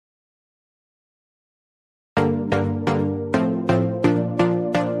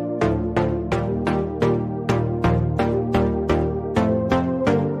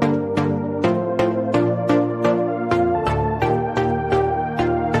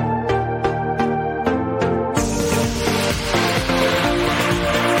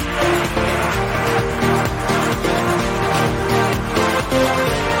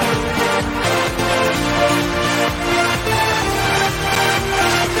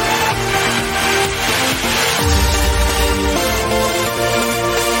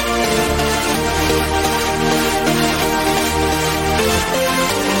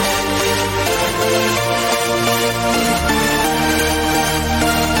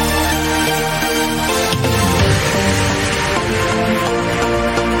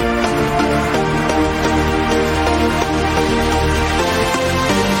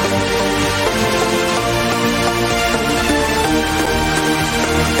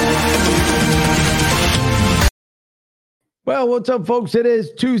Well, what's up, folks? It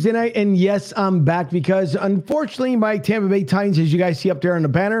is Tuesday night, and yes, I'm back because unfortunately, my Tampa Bay Titans, as you guys see up there on the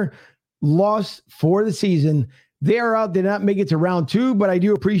banner, lost for the season. They are out. Did not make it to round 2, but I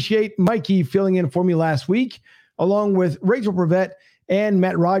do appreciate Mikey filling in for me last week, along with Rachel Prevet and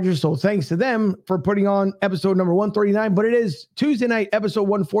Matt Rogers. So thanks to them for putting on episode number 139. But it is Tuesday night, episode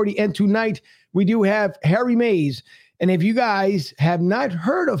 140, and tonight we do have Harry Mayes. And if you guys have not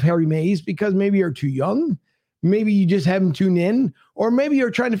heard of Harry Mayes because maybe you're too young, maybe you just haven't tuned in, or maybe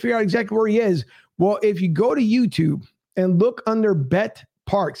you're trying to figure out exactly where he is. Well, if you go to YouTube and look under Bet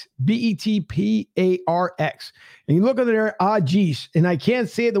Parks, Betparx, and you look under there, geez, and I can't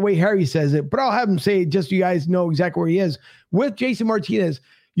say it the way Harry says it, but I'll have him say it just so you guys know exactly where he is, with Jason Martinez.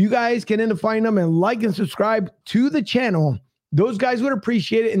 You guys can end up finding them and like and subscribe to the channel. Those guys would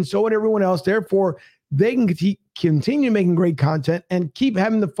appreciate it, and so would everyone else. Therefore, they can continue making great content and keep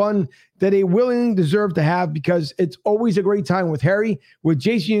having the fun that they willingly deserve to have, because it's always a great time with Harry. With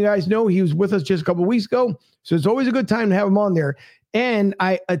Jason, you guys know he was with us just a couple of weeks ago, so it's always a good time to have him on there. And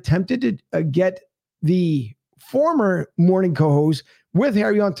I attempted to get the former morning co-host with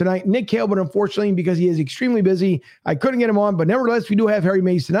Harry on tonight, Nick Hale, but unfortunately, because he is extremely busy, I couldn't get him on. But nevertheless, we do have Harry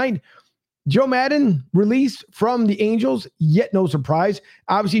Mayes tonight. Joe Maddon released from the Angels, yet no surprise.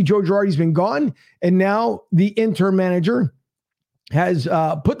 Obviously, Joe Girardi's been gone, and now the interim manager has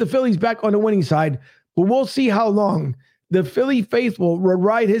put the Phillies back on the winning side. But we'll see how long the Philly faithful will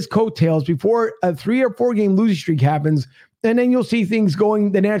ride his coattails before a 3 or 4 game losing streak happens, and then you'll see things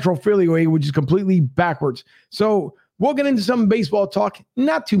going the natural Philly way, which is completely backwards. So we'll get into some baseball talk,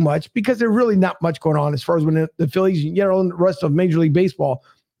 not too much, because there's really not much going on as far as when the Phillies, and the rest of Major League Baseball.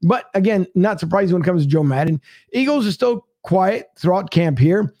 But again, not surprising when it comes to Joe Maddon. Eagles are still quiet throughout camp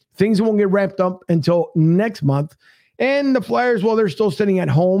here. Things won't get wrapped up until next month. And the Flyers, well, they're still sitting at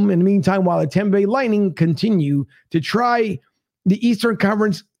home. In the meantime, while the Tampa Bay Lightning continue to try the Eastern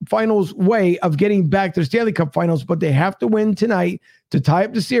Conference Finals way of getting back to the Stanley Cup Finals, but they have to win tonight to tie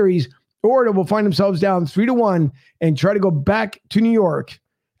up the series, or they will find themselves down 3-1 and try to go back to New York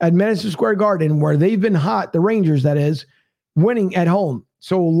at Madison Square Garden, where they've been hot, the Rangers, that is, winning at home.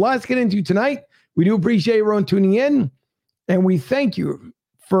 So let's get into tonight. We do appreciate everyone tuning in, and we thank you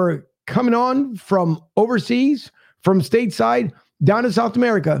for coming on from overseas, from stateside, down to South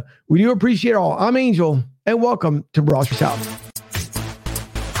America. We do appreciate it all. I'm Angel, and welcome to Broad Street South.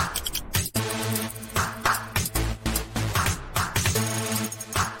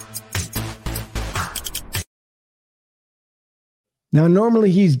 Now,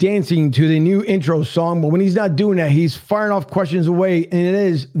 normally he's dancing to the new intro song, but when he's not doing that, he's firing off questions away, and it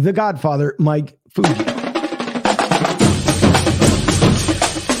is the Godfather, Mike Fuji.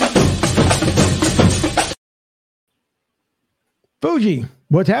 Fuji,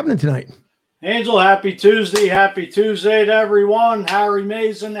 what's happening tonight? Angel, happy Tuesday. Happy Tuesday to everyone. Harry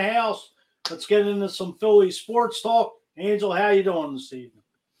Mayes in the house. Let's get into some Philly sports talk. Angel, how you doing this evening?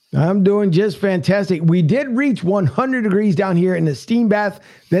 I'm doing just fantastic. We did reach 100 degrees down here in the steam bath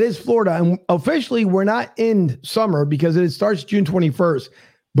that is Florida. And officially, we're not in summer because it starts June 21st,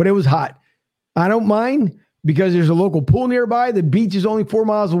 but it was hot. I don't mind because there's a local pool nearby. The beach is only 4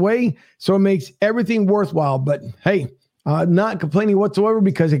 miles away, so it makes everything worthwhile. But hey, not complaining whatsoever,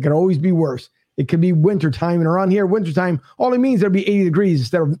 because it could always be worse. It could be wintertime, and around here, wintertime, all it means there'll be 80 degrees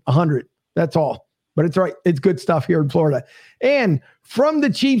instead of 100. That's all. But it's all right. It's good stuff here in Florida. And from the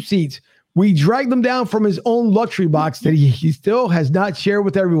cheap seats, we dragged him down from his own luxury box that he still has not shared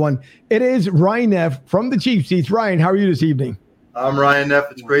with everyone. It is Ryan Neff from the cheap seats. Ryan, how are you this evening? I'm Ryan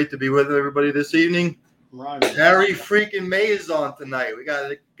Neff. It's great to be with everybody this evening. Harry freaking Mayes on tonight. We got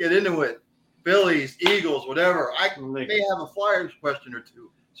to get into it. Phillies, Eagles, whatever. I may have a Flyers question or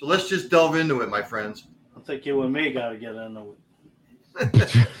two. So let's just delve into it, my friends. I think you and me got to get into it.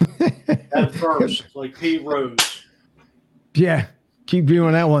 At first, like Pete Rose. Yeah, keep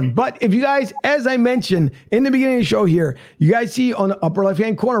doing that one. But if you guys, as I mentioned in the beginning of the show here, you guys see on the upper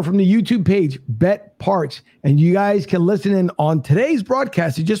left-hand corner from the YouTube page, Bet Parks, and you guys can listen in on today's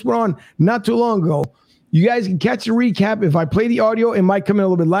broadcast. It just went on not too long ago. You guys can catch the recap. If I play the audio, it might come in a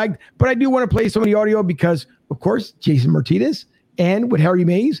little bit lagged, but I do want to play some of the audio because, of course, Jason Martinez and with Harry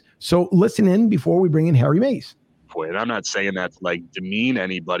Mayes. So listen in before we bring in Harry Mayes. And I'm not saying that to like demean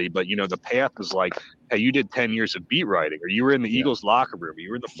anybody, but the path is like, hey, you did 10 years of beat writing, or you were in the Eagles locker room, or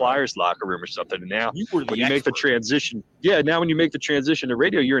you were in the Flyers locker room or something. And now when you make the transition, now when you make the transition to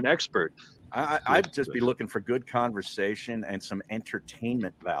radio, you're an expert. I'd just be looking for good conversation and some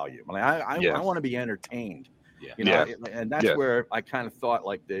entertainment value. I want to be entertained, and that's where I kind of thought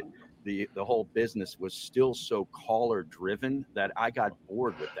like the whole business was still so caller driven that I got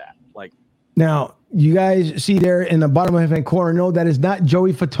bored with that. Like, Now, you guys see there in the bottom left-hand corner, no, that is not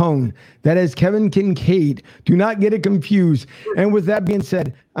Joey Fatone. That is Kevin Kincaid. Do not get it confused. And with that being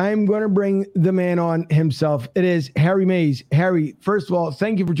said, I'm going to bring the man on himself. It is Harry Mayes. Harry, first of all,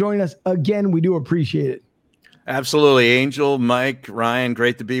 thank you for joining us again. We do appreciate it. Absolutely. Angel, Mike, Ryan,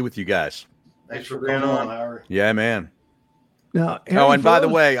 great to be with you guys. Thanks for being on, Harry. Yeah, man. Now, Harry, and by the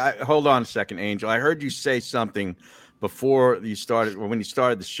way, hold on a second, Angel. I heard you say something before you started, or when you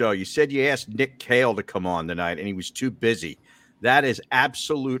started the show. You said you asked Nick Cale to come on tonight and he was too busy. That is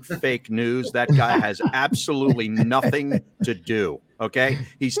absolute fake news. That guy has absolutely nothing to do. Okay.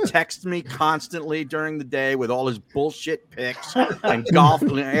 He's texted me constantly during the day with all his bullshit picks and golf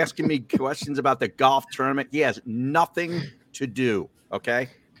and asking me questions about the golf tournament. He has nothing to do. Okay.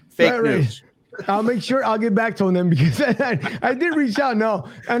 Fake news. I'll make sure I'll get back to him then, because I did reach out. No,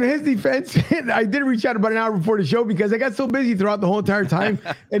 on his defense, I did reach out about an hour before the show because I got so busy throughout the whole entire time.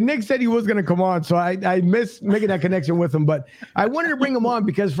 And Nick said he was going to come on, so I missed making that connection with him. But I wanted to bring him on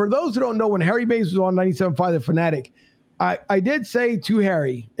because for those who don't know, when Harry Mayes was on 97.5 The Fanatic, I did say to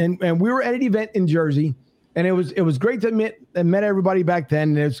Harry, and we were at an event in Jersey, and it was great to met everybody back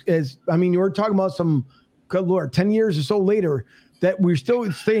then. I mean, you were talking about some, good Lord, 10 years or so later, that we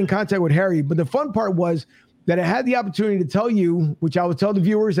still stay in contact with Harry. But the fun part was that I had the opportunity to tell you, which I will tell the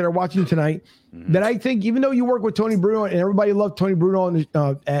viewers that are watching tonight, that I think even though you work with Tony Bruno and everybody loved Tony Bruno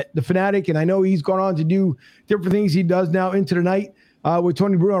at The Fanatic, and I know he's gone on to do different things he does now into the night with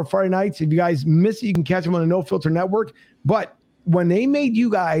Tony Bruno on Friday nights. If you guys miss it, you can catch him on the No Filter Network. But when they made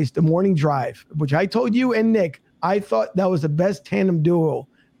you guys the morning drive, which I told you and Nick, I thought that was the best tandem duo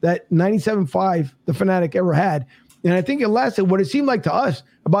that 97.5 The Fanatic ever had. And I think it lasted what it seemed like to us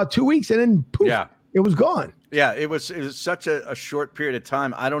about 2 weeks, and then poof, it was gone. Yeah, it was such a short period of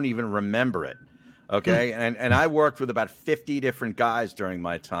time. I don't even remember it. Okay. And I worked with about 50 different guys during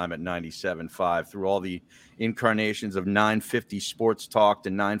my time at 97.5 through all the incarnations of 950 Sports Talk to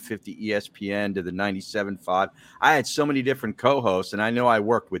 950 ESPN to the 97.5. I had so many different co-hosts, and I know I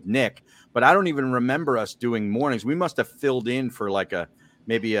worked with Nick, but I don't even remember us doing mornings. We must have filled in for like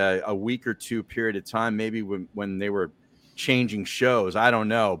maybe a week or two period of time, maybe when they were changing shows. I don't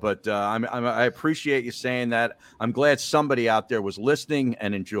know, but I appreciate you saying that. I'm glad somebody out there was listening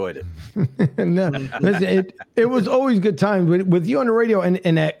and enjoyed it. No, listen, it was always good times with you on the radio.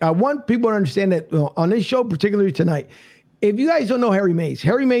 And I want people to understand that on this show, particularly tonight, if you guys don't know Harry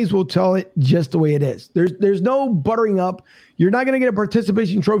Mayes will tell it just the way it is. There's no buttering up. You're not going to get a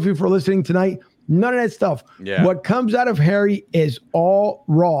participation trophy for listening tonight. None of that stuff. Yeah. What comes out of Harry is all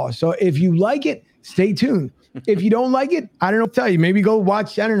raw. So if you like it, stay tuned. If you don't like it, I don't know what to tell you. Maybe go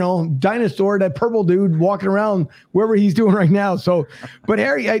watch, I don't know, Dinosaur, that purple dude walking around wherever he's doing right now. So, but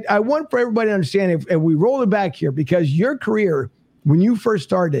Harry, I want for everybody to understand if we roll it back here, because your career, when you first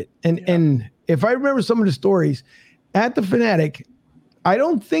started, and if I remember some of the stories at The Fanatic, I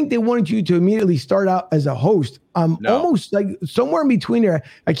don't think they wanted you to immediately start out as a host. No. Almost like somewhere in between there.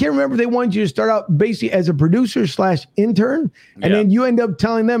 I can't remember if they wanted you to start out basically as a producer / intern, and then you end up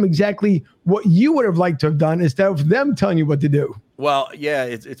telling them exactly what you would have liked to have done instead of them telling you what to do. Well, yeah,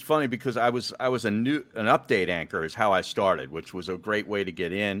 it's funny because I was an update anchor is how I started, which was a great way to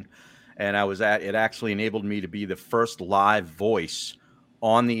get in, and it actually enabled me to be the first live voice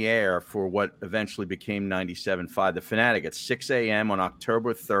on the air for what eventually became 97.5 The Fanatic at 6 a.m. on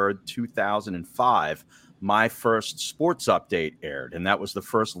October 3rd, 2005. My first sports update aired, and that was the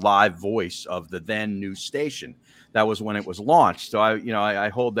first live voice of the then new station. That was when it was launched. So I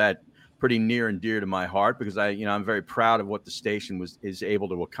hold that pretty near and dear to my heart because I'm very proud of what the station is able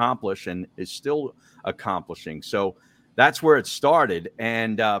to accomplish and is still accomplishing. So that's where it started.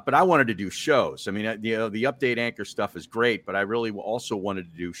 And but I wanted to do shows. I mean, the update anchor stuff is great, but I really also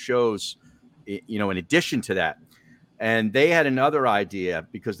wanted to do shows, in addition to that. And they had another idea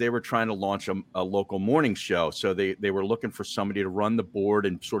because they were trying to launch a local morning show. So they were looking for somebody to run the board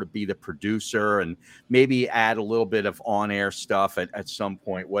and sort of be the producer and maybe add a little bit of on-air stuff at some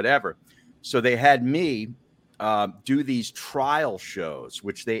point, whatever. So they had me do these trial shows,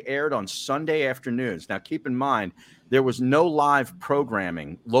 which they aired on Sunday afternoons. Now, keep in mind, there was no live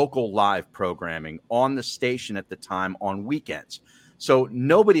programming, local live programming on the station at the time on weekends. So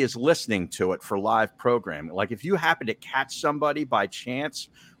nobody is listening to it for live programming. Like if you happen to catch somebody by chance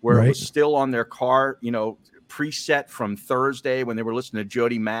where it was still on their car, preset from Thursday when they were listening to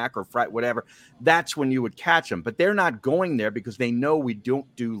Jody Mack or Friday, whatever, that's when you would catch them. But they're not going there because they know we don't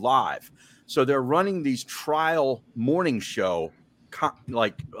do live. So they're running these trial morning show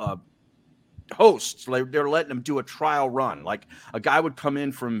hosts. Like they're letting them do a trial run. Like a guy would come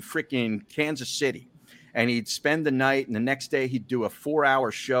in from freaking Kansas City and he'd spend the night, and the next day he'd do a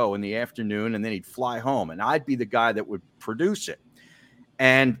 4-hour show in the afternoon, and then he'd fly home, and I'd be the guy that would produce it.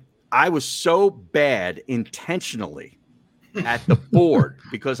 And I was so bad intentionally at the board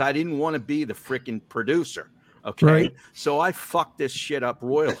because I didn't want to be the freaking producer. Okay. Right. So I fucked this shit up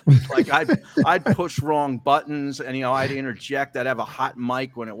royally. Like I'd push wrong buttons, and I'd interject. I'd have a hot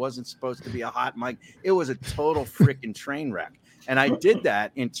mic when it wasn't supposed to be a hot mic. It was a total freaking train wreck. And I did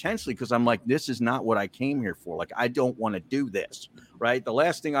that intentionally because I'm like, this is not what I came here for. Like, I don't want to do this. Right. The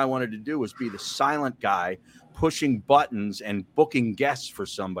last thing I wanted to do was be the silent guy pushing buttons and booking guests for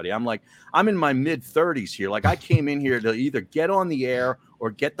somebody. I'm like, I'm in my mid-30s here. Like, I came in here to either get on the air or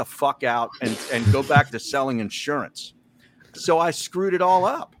get the fuck out and go back to selling insurance. So I screwed it all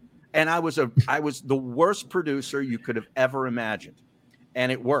up. And I was the worst producer you could have ever imagined.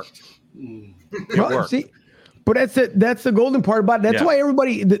 And it worked. It worked. See, but that's the golden part about it. That's why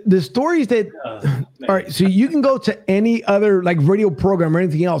everybody, the stories that, all right, so you can go to any other like radio program or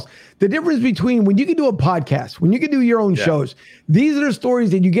anything else. The difference between when you can do a podcast, when you can do your own shows, these are the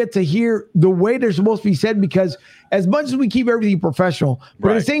stories that you get to hear the way they're supposed to be said, because as much as we keep everything professional,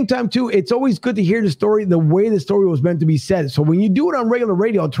 but at the same time too, it's always good to hear the story the way the story was meant to be said. So when you do it on regular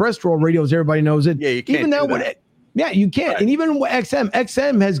radio, terrestrial radios, everybody knows it. Yeah, you can't even now you can't. Right. And even with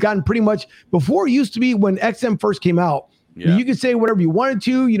XM has gotten pretty much, before it used to be when XM first came out, you could say whatever you wanted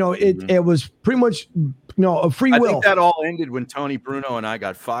to, it was pretty much, a free will. I think that all ended when Tony Bruno and I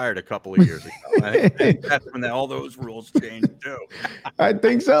got fired a couple of years ago. I think that's when all those rules changed too. I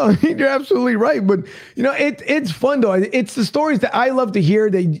think so. You're absolutely right. But, it's fun though. It's the stories that I love to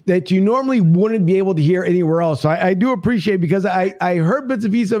hear that you normally wouldn't be able to hear anywhere else. So I do appreciate it, because I heard bits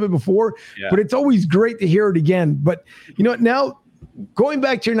and pieces of it before, but it's always great to hear it again. But, now going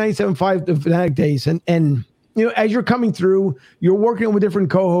back to your 97.5 The Fanatic days and as you're coming through, you're working with different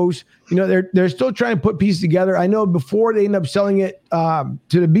co-hosts. They're still trying to put pieces together. I know before they end up selling it to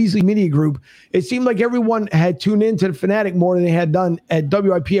the Beasley Media Group, it seemed like everyone had tuned into the Fanatic more than they had done at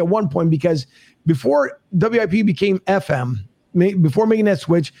WIP at one point, because before WIP became FM, before making that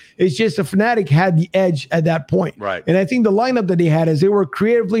switch, it's just the Fanatic had the edge at that point. Right. And I think the lineup that they had is they were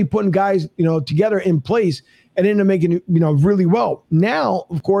creatively putting guys, together in place and ended up making it, really well. Now,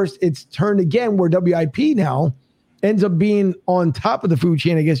 of course, it's turned again where WIP now ends up being on top of the food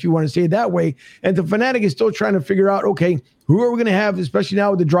chain, I guess you want to say it that way. And the Fanatic is still trying to figure out, okay, who are we going to have, especially now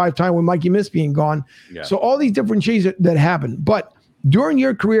with the drive time with Mikey Miss being gone. Yeah. So all these different changes that happen. But during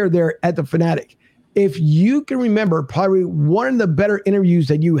your career there at the Fanatic, if you can remember probably one of the better interviews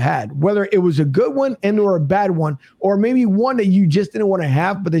that you had, whether it was a good one and or a bad one, or maybe one that you just didn't want to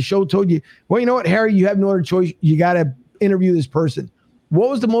have, but the show told you, well, you know what, Harry, you have no other choice. You got to interview this person. What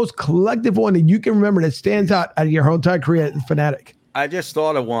was the most collective one that you can remember that stands out of your whole entire career at the Fanatic? I just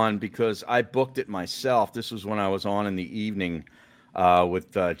thought of one because I booked it myself. This was when I was on in the evening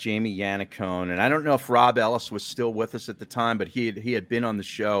with Jamie Yannicone. And I don't know if Rob Ellis was still with us at the time, but he had been on the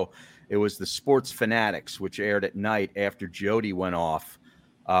show. It was the Sports Fanatics, which aired at night after Jody went off.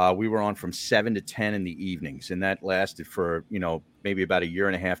 We were on from 7 to 10 in the evenings, and that lasted for, maybe about a year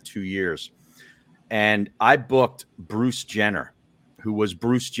and a half, 2 years. And I booked Bruce Jenner, who was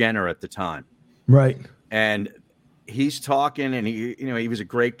Bruce Jenner at the time. Right. And he's talking, and he was a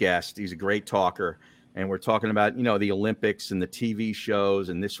great guest. He's a great talker. And we're talking about, the Olympics and the TV shows.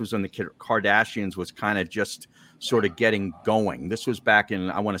 And this was when the Kardashians was kind of just sort of getting going. This was back in,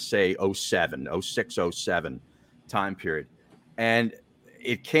 I want to say 06, 07 time period. And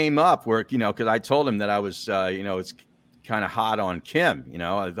it came up where, because I told him that I was, it's kind of hot on Kim.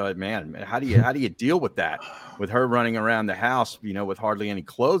 I thought, man, how do you deal with that, with her running around the house, with hardly any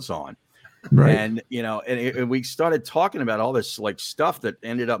clothes on? Right. And, and we started talking about all this like stuff that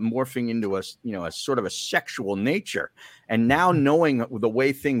ended up morphing into a sort of a sexual nature. And now knowing the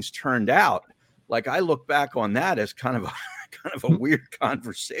way things turned out, like I look back on that as kind of a weird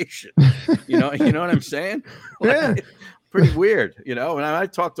conversation. You know what I'm saying? Like, pretty weird, And I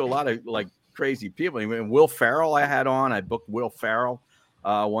talked to a lot of like crazy people. I mean, Will Ferrell I booked Will Ferrell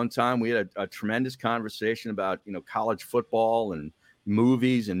one time. We had a tremendous conversation about, college football and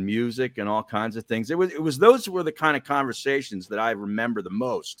movies and music and all kinds of things. Those were the kind of conversations that I remember the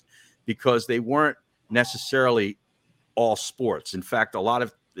most, because they weren't necessarily all sports. In fact, a lot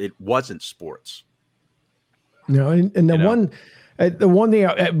of it wasn't sports. And the one thing,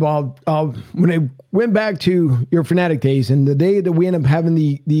 when I went back to your Fanatic days and the day that we ended up having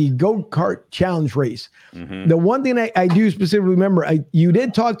the go-kart challenge race, the one thing I do specifically remember, you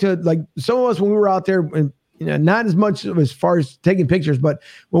did talk to like some of us when we were out there, and not as much as far as taking pictures, but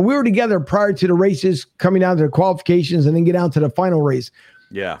when we were together prior to the races, coming down to the qualifications and then get down to the final race,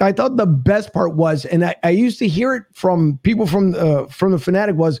 Yeah. I thought the best part was, and I used to hear it from people from the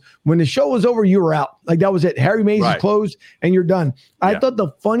Fanatic, was when the show was over, you were out. Like that was it. Harry Mays is closed and you're done. I thought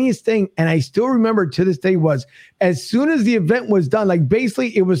the funniest thing, and I still remember to this day, was as soon as the event was done, like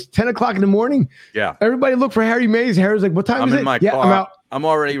basically it was 10 o'clock in the morning. Yeah. Everybody looked for Harry Mays. Harry was like, what time is it? I'm in my car. I'm out. I'm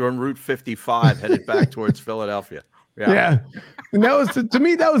already on Route 55 headed back towards Philadelphia. Yeah. And that was, to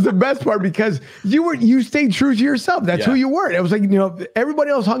me, that was the best part because you stayed true to yourself. That's who you were. It was like,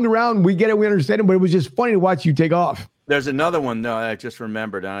 everybody else hung around. We get it. We understand it. But it was just funny to watch you take off. There's another one, though, I just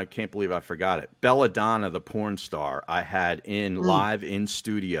remembered, and I can't believe I forgot it. Belladonna, the porn star, I had live in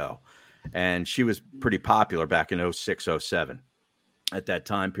studio. And she was pretty popular back in 06, 07 at that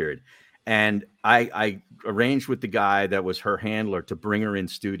time period. And I arranged with the guy that was her handler to bring her in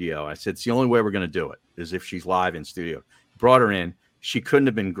studio. I said, it's the only way we're going to do it is if she's live in studio. Brought her in. She couldn't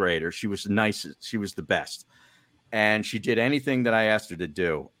have been greater. She was nice. She was the best. And she did anything that I asked her to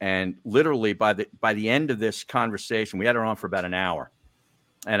do. And literally by the end of this conversation, we had her on for about an hour.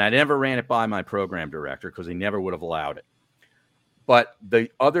 And I never ran it by my program director because he never would have allowed it. But the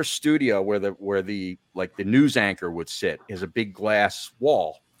other studio where the news anchor would sit is a big glass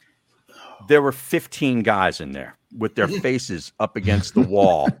wall. There were 15 guys in there with their faces up against the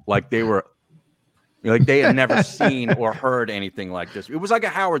wall, like they had never seen or heard anything like this. It was like a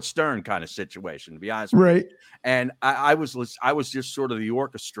Howard Stern kind of situation, to be honest. Right. And I was just sort of the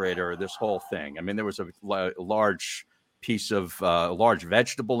orchestrator of this whole thing. I mean, there was a large piece of large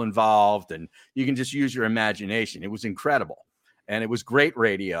vegetable involved, and you can just use your imagination. It was incredible, and it was great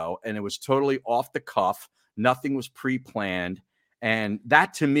radio, and it was totally off the cuff. Nothing was pre-planned. And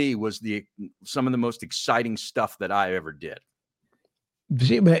that to me was some of the most exciting stuff that I ever did.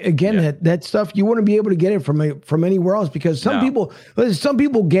 See, but again, that stuff you wouldn't be able to get it from anywhere else because some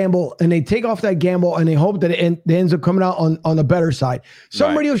people gamble and they take off that gamble and they hope that it ends up coming out on the better side.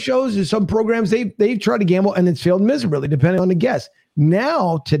 Some radio shows and some programs they've tried to gamble and it's failed miserably depending on the guest.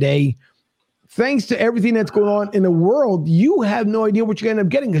 Now today, thanks to everything that's going on in the world, you have no idea what you're going to end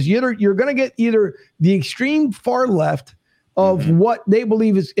up getting because you're going to get either the extreme far left of what they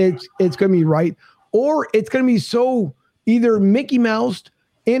believe it's going to be right, or it's going to be so either Mickey Moused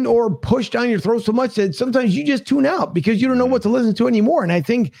and or pushed down your throat so much that sometimes you just tune out because you don't know what to listen to anymore. And I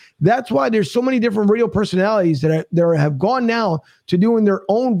think that's why there's so many different radio personalities that have gone now to doing their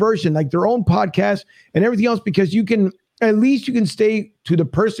own version, like their own podcast and everything else, because at least you can stay to the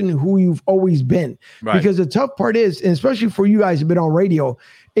person who you've always been. Right. Because the tough part is, and especially for you guys who've been on radio,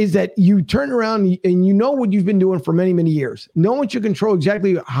 is that you turn around and you know what you've been doing for many, many years. No one should control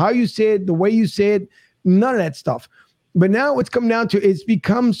exactly how you say it, the way you say it, none of that stuff. But now it's come down to, it's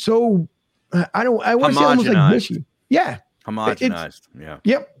become so, I want to say almost like wishy. Yeah. Homogenized.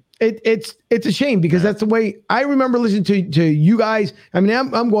 Yep. It's a shame because that's the way I remember listening to you guys. I mean,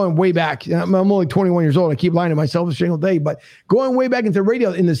 I'm going way back. I'm only 21 years old. I keep lying to myself every single day, but going way back into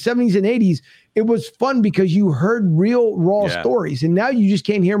radio in the 70s and 80s, it was fun because you heard real raw stories and now you just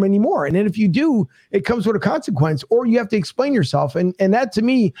can't hear them anymore. And then if you do, it comes with a consequence or you have to explain yourself. And that to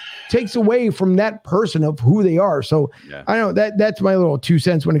me takes away from that person of who they are. So I know that's my little 2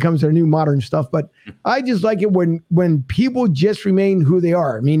 cents when it comes to the new modern stuff, but I just like it when people just remain who they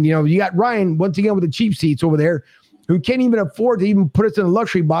are. I mean, you got Ryan once again with the cheap seats over there who can't even afford to even put us in a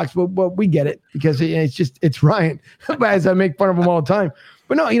luxury box, but we get it because it's Ryan, as I make fun of him all the time.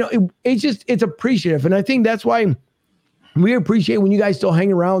 But no, it's appreciative. And I think that's why we appreciate when you guys still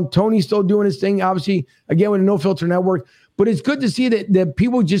hang around. Tony's still doing his thing, obviously, again, with the No Filter Network. But it's good to see that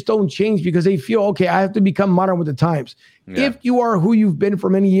people just don't change because they feel, okay, I have to become modern with the times. Yeah. If you are who you've been for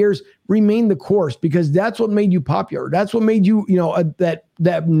many years, remain the course because that's what made you popular. That's what made you,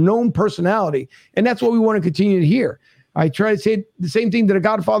 that known personality. And that's what we want to continue to hear. I try to say the same thing to the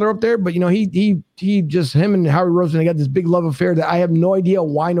Godfather up there, but he just, him and Howie Roseman, they got this big love affair that I have no idea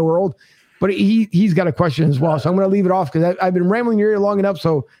why in the world, but he's got a question as well. So I'm going to leave it off because I've been rambling your ear long enough.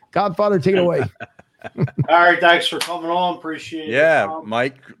 So Godfather, take it away. All right. Thanks for coming on. Appreciate it. Yeah,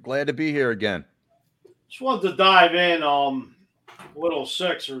 Mike, glad to be here again. Just wanted to dive in, little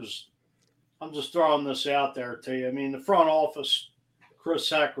Sixers. I'm just throwing this out there to you. I mean, the front office, Chris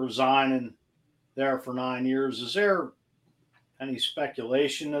Heck resigning there for 9 years. Is there any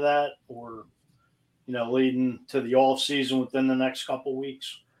speculation of that or, leading to the off season within the next couple of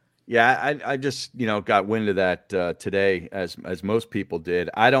weeks? Yeah, I just, got wind of that today as most people did.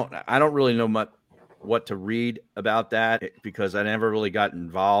 I don't really know much what to read about that because I never really got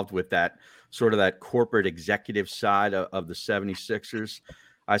involved with that sort of that corporate executive side of the 76ers.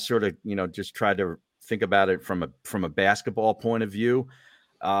 I sort of, just tried to think about it from a basketball point of view.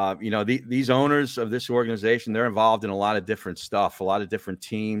 These owners of this organization, they're involved in a lot of different stuff, a lot of different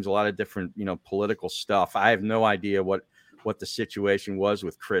teams, a lot of different, political stuff. I have no idea what the situation was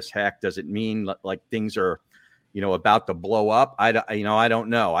with Chris Heck. Does it mean like things are, about to blow up? I don't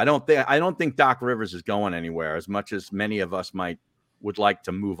know. I don't think Doc Rivers is going anywhere, as much as many of us would like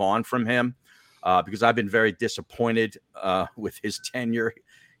to move on from him, because I've been very disappointed with his tenure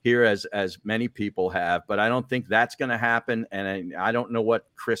here, as many people have, but I don't think that's going to happen. And I don't know what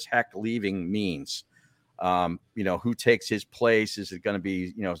Chris Heck leaving means. Who takes his place? Is it going to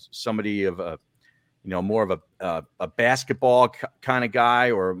be, somebody of a, more of a basketball kind of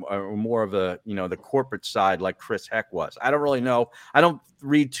guy, or more of a, the corporate side like Chris Heck was? I don't really know. I don't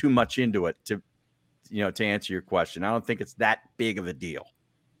read too much into it to answer your question. I don't think it's that big of a deal.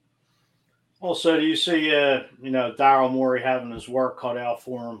 Also, do you see, Daryl Morey having his work cut out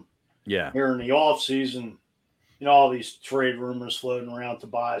for him? Yeah. Here in the off season, all these trade rumors floating around: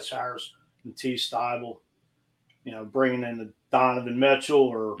 Tobias Harris and T. Steibel, bringing in the Donovan Mitchell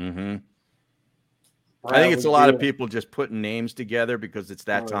or. Mm-hmm. I think it's a lot of people just putting names together because it's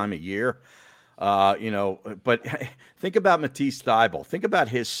that time of year. But think about Matisse Thybulle. Think about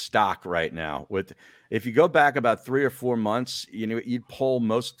his stock right now. If you go back about 3 or 4 months, you'd poll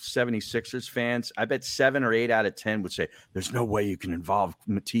most 76ers fans. I bet 7 or 8 out of 10 would say, there's no way you can involve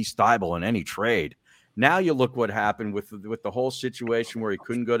Matisse Thybulle in any trade. Now you look what happened with the whole situation where he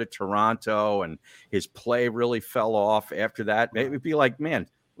couldn't go to Toronto and his play really fell off after that. It would be like, man,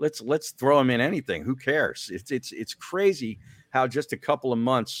 let's throw him in anything. Who cares? It's crazy how just a couple of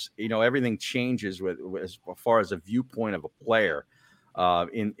months, everything changes as far as a viewpoint of a player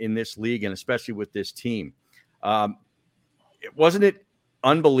in this league, and especially with this team. Wasn't it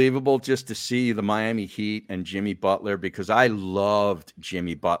unbelievable just to see the Miami Heat and Jimmy Butler? Because I loved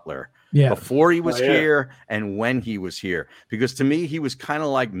Jimmy Butler before he was here and when he was here. Because to me, he was kind of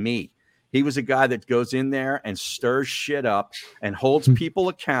like me. He was a guy that goes in there and stirs shit up and holds people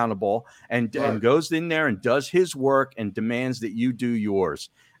accountable and goes in there and does his work and demands that you do yours.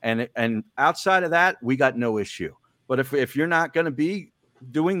 And outside of that, we got no issue. But if you're not going to be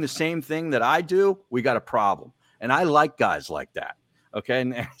doing the same thing that I do, we got a problem. And I like guys like that. Okay.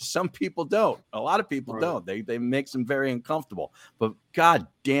 And some people don't. A lot of people don't. They make them very uncomfortable. But God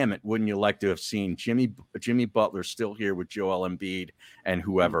damn it, wouldn't you like to have seen Jimmy Butler still here with Joel Embiid and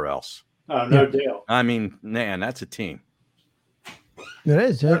whoever else? Oh, no deal. I mean, man, that's a team. It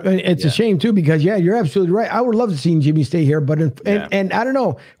is. It's a shame, too, because, you're absolutely right. I would love to see Jimmy stay here. But and I don't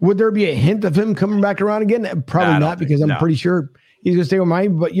know, would there be a hint of him coming back around again? Probably not, because I'm pretty sure he's going to stay with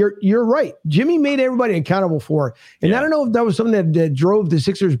Miami. But you're right. Jimmy made everybody accountable for it. And I don't know if that was something that drove the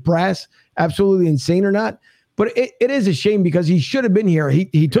Sixers brass absolutely insane or not. But it is a shame because he should have been here.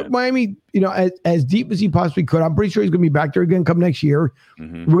 He took Miami, as deep as he possibly could. I'm pretty sure he's going to be back there again come next year.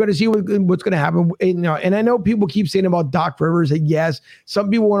 Mm-hmm. We're going to see what's going to happen. And I know people keep saying about Doc Rivers that yes,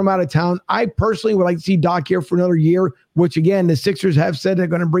 some people want him out of town. I personally would like to see Doc here for another year, which again, the Sixers have said they're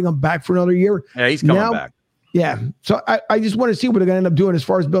going to bring him back for another year. Yeah, he's coming back. Yeah. So I just want to see what they're going to end up doing as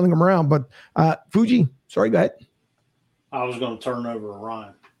far as building him around. But Fuji, sorry, go ahead. I was going to turn over to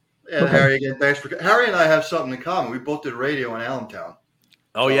Ryan. Yeah, Harry, again, thanks for Harry and I have something in common. We both did radio in Allentown.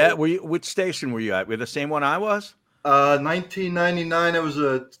 Oh, yeah? Which station were you at? Were the same one I was? 1999, there was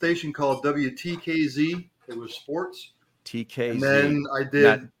a station called WTKZ. It was sports. TKZ. And then I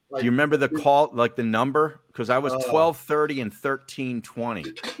did. Do you remember the call, like the number? Because I was 1230 and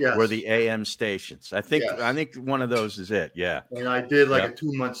 1320 were the AM stations. I think one of those is it. Yeah. And I did a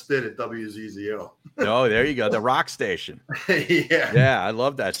 2-month stint at WZZO. Oh, there you go. The rock station. Yeah. Yeah, I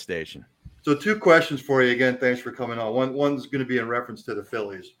love that station. So 2 questions for you again. Thanks for coming on. One's going to be in reference to the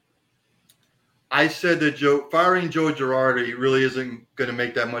Phillies. I said that firing Joe Girardi really isn't going to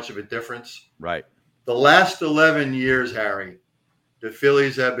make that much of a difference. Right. The last 11 years, Harry, the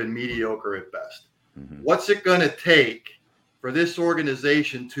Phillies have been mediocre at best. Mm-hmm. What's it going to take for this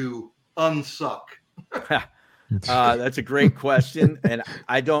organization to unsuck? That's a great question. And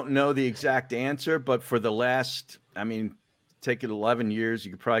I don't know the exact answer, but for the last, take it 11 years,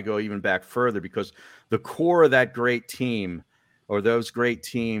 you could probably go even back further because the core of that great team or those great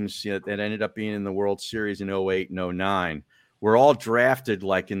teams that ended up being in the World Series in 08 and 09 were all drafted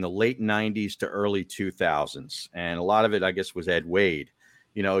like in the late 90s to early 2000s. And a lot of it, I guess, was Ed Wade.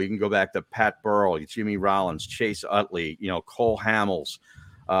 You can go back to Pat Burrell, Jimmy Rollins, Chase Utley, Cole Hamels,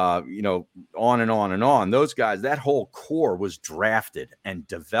 on and on and on. Those guys, that whole core was drafted and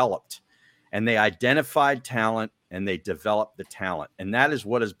developed. And they identified talent and they developed the talent. And that is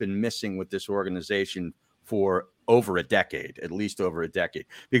what has been missing with this organization for over a decade, at least over a decade,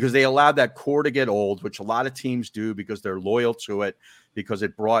 because they allowed that core to get old, which a lot of teams do because they're loyal to it, because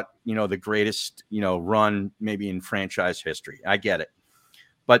it brought, the greatest, run maybe in franchise history. I get it.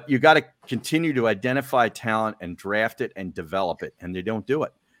 But you got to continue to identify talent and draft it and develop it. And they don't do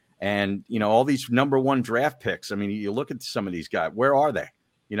it. And, all these number one draft picks, I mean, you look at some of these guys, where are they?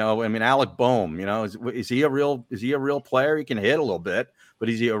 Alec Boehm, is he a real player? He can hit a little bit, but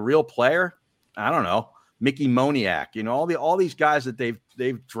is he a real player? I don't know. Mickey Moniak, all these guys that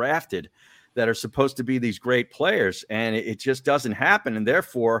they've drafted that are supposed to be these great players, and it just doesn't happen. And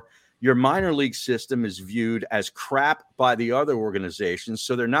therefore, your minor league system is viewed as crap by the other organizations.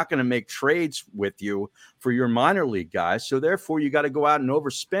 So they're not going to make trades with you for your minor league guys. So therefore, you got to go out and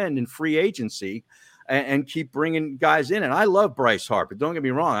overspend in free agency and keep bringing guys in. And I love Bryce Harper. Don't get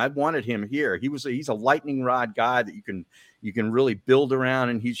me wrong. I wanted him here. He's a lightning rod guy that you can really build around,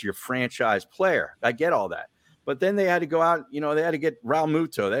 and he's your franchise player. I get all that. But then they had to go out, they had to get Raul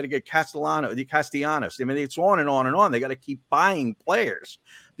Muto. They had to get Castellanos. I mean, it's on and on and on. They got to keep buying players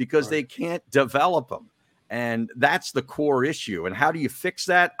because they can't develop them. And that's the core issue. And how do you fix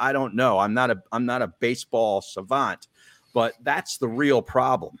that? I don't know. I'm not a baseball savant, but that's the real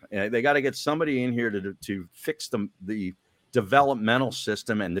problem. They got to get somebody in here to fix the developmental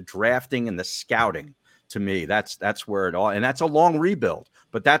system and the drafting and the scouting. To me, that's where it all, and that's a long rebuild,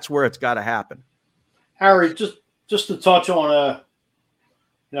 but that's where it's got to happen. Harry, just to touch on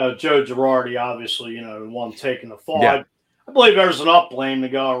Joe Girardi, obviously, the one taking the fall. Yeah. I believe there's an up blame to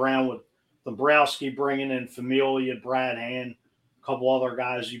go around with Dombrowski bringing in Familia, Brad Hand, a couple other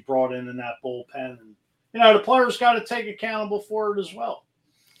guys you brought in that bullpen. And, the players got to take accountable for it as well.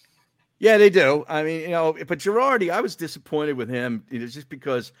 Yeah, they do. I mean, but Girardi, I was disappointed with him just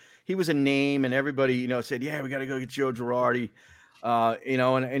because he was a name and everybody, said, yeah, we got to go get Joe Girardi,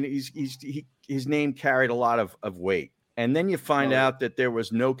 and his name carried a lot of weight. And then you find out that there was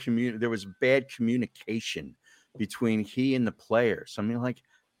there was bad communication between he and the players. I mean, like,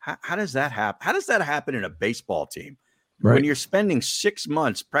 how does that happen? How does that happen in a baseball team? Right. When you're spending 6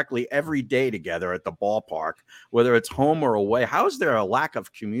 months practically every day together at the ballpark, whether it's home or away, how is there a lack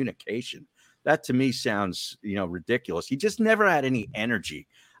of communication? That to me sounds, ridiculous. He just never had any energy.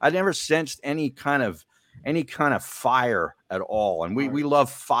 I never sensed any kind of fire at all. And we love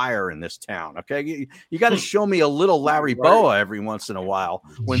fire in this town. Okay. You got to show me a little Larry Boa every once in a while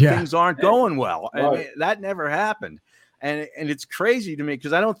when things aren't going well. Right. And that never happened. And it's crazy to me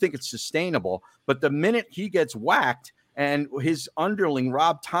because I don't think it's sustainable. But the minute he gets whacked and his underling,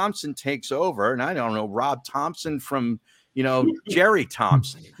 Rob Thompson, takes over, and I don't know Rob Thompson from, Jerry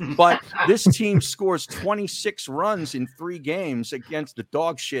Thompson, but this team scores 26 runs in 3 games against the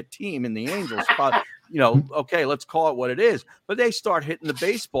dog shit team in the Angels. But, okay, let's call it what it is. But they start hitting the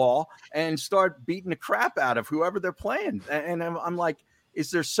baseball and start beating the crap out of whoever they're playing. And I'm like,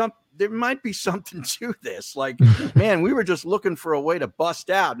 there might be something to this. Like, man, we were just looking for a way to bust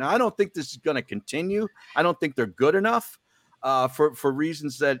out. Now, I don't think this is going to continue. I don't think they're good enough for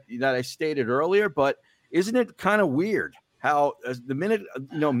reasons that I stated earlier. But isn't it kind of weird how the minute,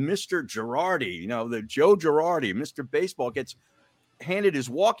 Mr. Girardi, the Joe Girardi, Mr. Baseball gets handed his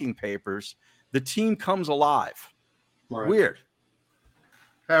walking papers, the team comes alive. Right. Weird.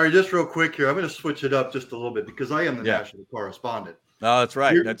 Harry, just real quick here. I'm going to switch it up just a little bit because I am the national correspondent. Oh, that's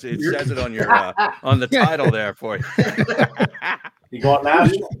right. It says it on your on the title there for you. You got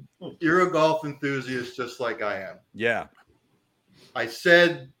national. You're a golf enthusiast just like I am. Yeah. I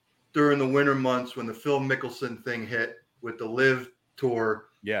said during the winter months when the Phil Mickelson thing hit with the LIV Tour.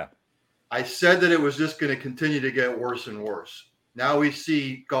 Yeah. I said that it was just going to continue to get worse and worse. Now we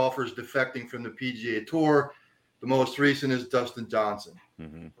see golfers defecting from the PGA Tour. The most recent is Dustin Johnson.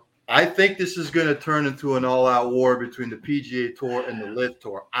 Mm-hmm. I think this is going to turn into an all-out war between the PGA Tour and the LIV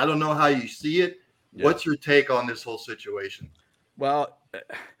Tour. I don't know how you see it. Yeah. What's your take on this whole situation? Well,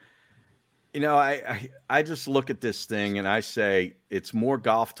 I just look at this thing and I say it's more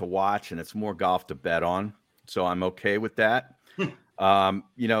golf to watch and it's more golf to bet on. So I'm okay with that.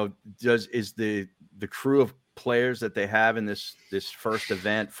 Is the crew of players that they have in this first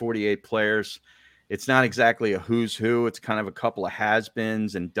event, 48 players, it's not exactly a who's who. It's kind of a couple of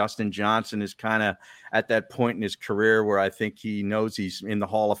has-beens, and Dustin Johnson is kind of at that point in his career where I think he knows he's in the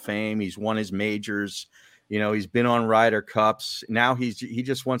Hall of Fame. He's won his majors. He's been on Ryder Cups. Now he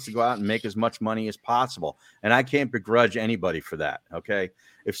just wants to go out and make as much money as possible. And I can't begrudge anybody for that. Okay.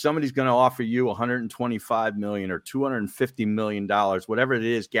 If somebody's going to offer you $125 million or $250 million, whatever it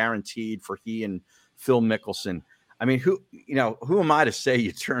is guaranteed for he and Phil Mickelson, I mean, who am I to say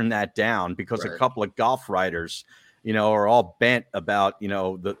you turn that down because a couple of golf writers, are all bent about,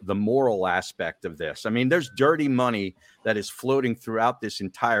 the moral aspect of this. I mean, there's dirty money that is floating throughout this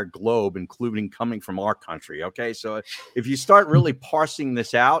entire globe, including coming from our country. Okay. So if you start really parsing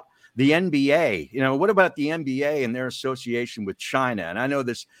this out, the NBA, what about the NBA and their association with China? And I know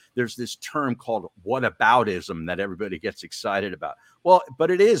there's this term called whataboutism that everybody gets excited about. Well, but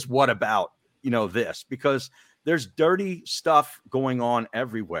it is what about, this, because there's dirty stuff going on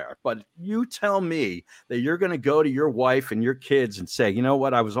everywhere. But you tell me that you're going to go to your wife and your kids and say, you know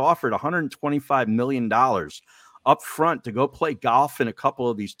what, I was offered $125 million up front to go play golf in a couple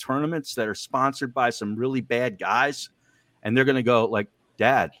of these tournaments that are sponsored by some really bad guys. And they're going to go like,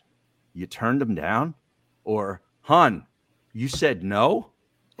 Dad, you turned them down? Or, hon, you said no?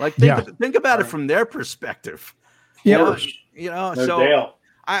 Like, think about it from their perspective. Yeah. So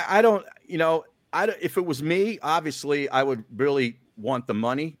I don't, if it was me, obviously I would really want the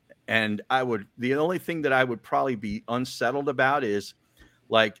money. And the only thing that I would probably be unsettled about is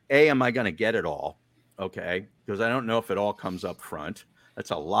like, A, am I going to get it all? Okay. Because I don't know if it all comes up front.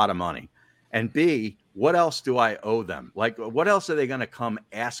 That's a lot of money. And B, what else do I owe them? Like, what else are they going to come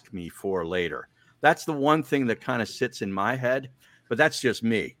ask me for later? That's the one thing that kind of sits in my head, but that's just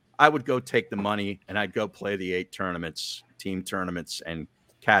me. I would go take the money and I'd go play the 8 team tournaments and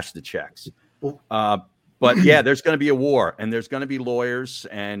cash the checks. But yeah, there's going to be a war and there's going to be lawyers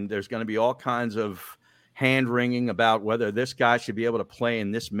and there's going to be all kinds of hand wringing about whether this guy should be able to play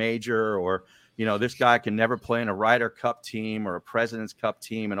in this major or, this guy can never play in a Ryder Cup team or a President's Cup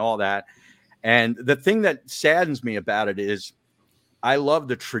team and all that. And the thing that saddens me about it is I love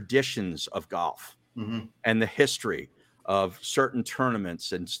the traditions of golf and the history of certain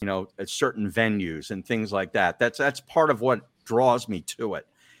tournaments and, at certain venues and things like that. That's part of what draws me to it.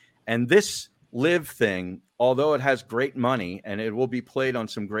 And this live thing, although it has great money and it will be played on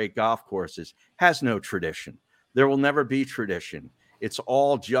some great golf courses, has no tradition. There will never be tradition. It's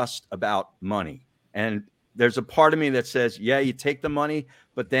all just about money. And there's a part of me that says, yeah, you take the money,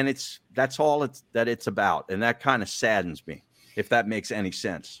 but then that's all it's about. And that kind of saddens me, if that makes any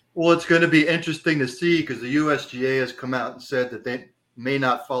sense. Well, it's going to be interesting to see because the USGA has come out and said that they may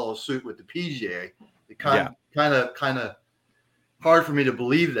not follow suit with the PGA. It kind of hard for me to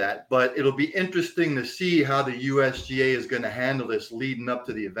believe that, but it'll be interesting to see how the USGA is going to handle this leading up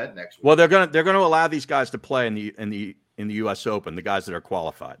to the event next week. Well, they're going to allow these guys to play in the US Open, the guys that are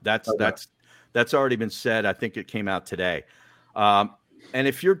qualified. That's already been said. I think it came out today. And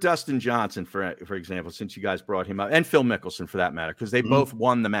if you're Dustin Johnson, for example, since you guys brought him up, and Phil Mickelson for that matter, because they both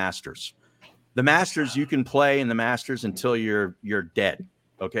won the Masters. The Masters, you can play in the Masters until you're dead.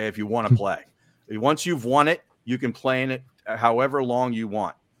 Okay, if you want to play. Once you've won it, you can play in it however long you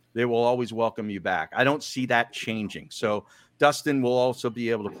want. They will always welcome you back. I don't see that changing. So Dustin will also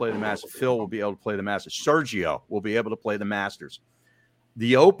be able to play the Masters. Phil will be able to play the Masters. Sergio will be able to play the Masters.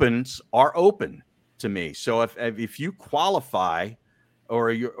 The Opens are open to me. So if you qualify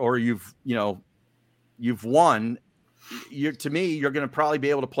or you've won, to me, you're going to probably be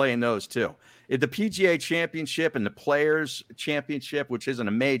able to play in those too. The PGA Championship and the Players Championship, which isn't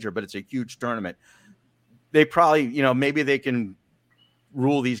a major, but it's a huge tournament, they probably, maybe they can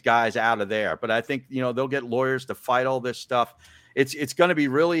rule these guys out of there. But I think, they'll get lawyers to fight all this stuff. It's going to be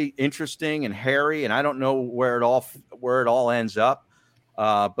really interesting and hairy, and I don't know where it all ends up.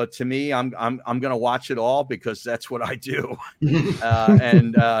 But to me, I'm going to watch it all because that's what I do. It's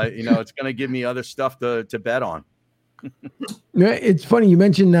going to give me other stuff to bet on. It's funny you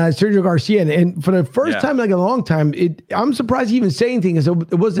mentioned Sergio Garcia, and for the first time in like a long time, I'm surprised he even saying anything.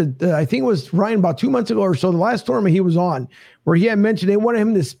 I think it was Ryan about 2 months ago or so, the last tournament he was on, where he had mentioned they wanted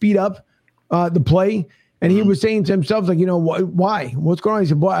him to speed up the play, and he was saying to himself like, why? What's going on? He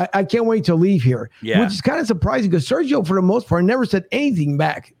said, "Boy, I can't wait to leave here," which is kind of surprising because Sergio, for the most part, never said anything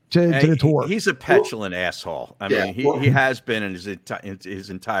back to the tour. He's a petulant asshole. I mean, he has been in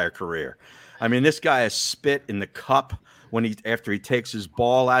his entire career. I mean, this guy has spit in the cup after he takes his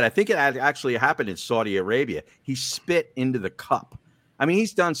ball out. I think it actually happened in Saudi Arabia. He spit into the cup. I mean,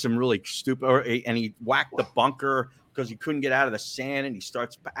 he's done some really stupid, and he whacked the bunker because he couldn't get out of the sand, and he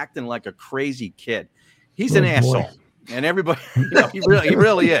starts acting like a crazy kid. He's an asshole, and everybody, he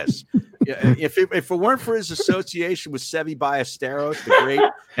really is. If it weren't for his association with Seve Ballesteros, the great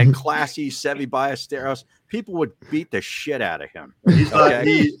and classy Seve Ballesteros, people would beat the shit out of him. He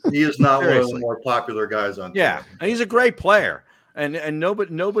is not one of the more popular guys on tour. Yeah, and he's a great player, and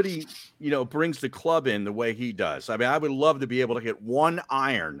nobody brings the club in the way he does. I mean, I would love to be able to hit one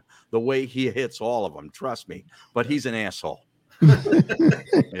iron the way he hits all of them. Trust me, but he's an asshole.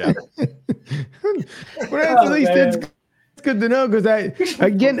 Yeah. But at least it's good to know because I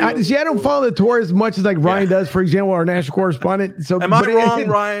don't follow the tour as much as like Ryan does, for example, our national correspondent. So am I wrong,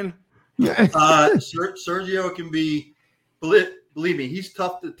 Ryan? Sergio can be, believe me, he's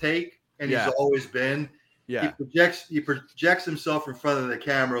tough to take, and he's always been. Yeah, he projects himself in front of the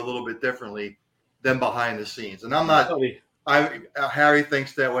camera a little bit differently than behind the scenes, and I'm not. Harry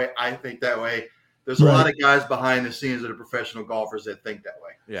thinks that way. I think that way. There's a lot of guys behind the scenes that are professional golfers that think that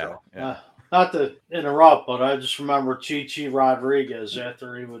way. Yeah. So. Not to interrupt, but I just remember Chi Rodriguez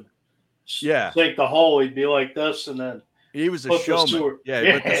after he would sink the hole, he'd be like this, and then he was a showman.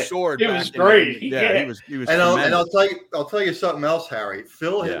 With the sword. It was great. He was. And I'll tell you something else, Harry.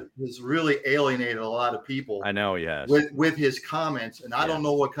 Phil has really alienated a lot of people. I know he has with his comments, and I don't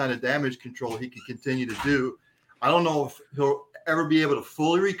know what kind of damage control he can continue to do. I don't know if he'll ever be able to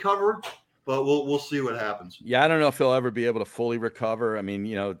fully recover. But we'll see what happens. Yeah, I don't know if he'll ever be able to fully recover. I mean,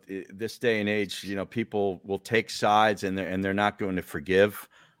 this day and age, people will take sides and they're not going to forgive,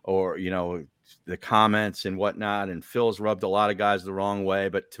 or the comments and whatnot. And Phil's rubbed a lot of guys the wrong way.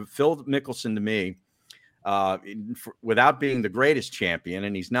 But to Phil Mickelson, to me, without being the greatest champion,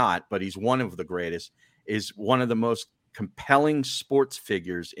 and he's not, but he's one of the greatest, is one of the most compelling sports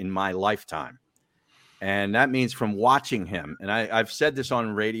figures in my lifetime. And that means from watching him, and I've said this on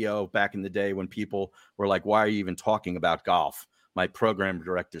radio back in the day when people were like, why are you even talking about golf? My program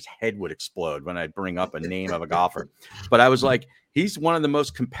director's head would explode when I'd bring up a name of a golfer. But I was like, he's one of the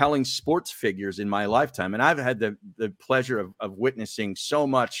most compelling sports figures in my lifetime. And I've had the pleasure of witnessing so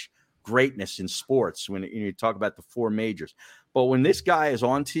much greatness in sports when you talk about the four majors. But when this guy is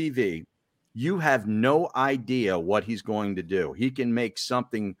on TV, you have no idea what he's going to do. He can make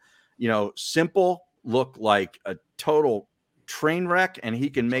something, simple look like a total train wreck, and he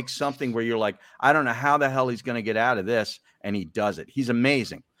can make something where you're like, I don't know how the hell he's going to get out of this, and he does it. He's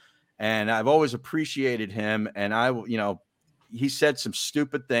amazing, and I've always appreciated him. And he said some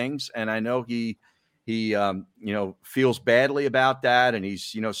stupid things, and I know he feels badly about that, and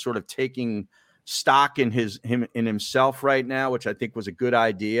he's sort of taking stock in himself right now, which I think was a good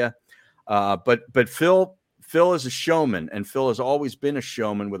idea. But Phil is a showman, and Phil has always been a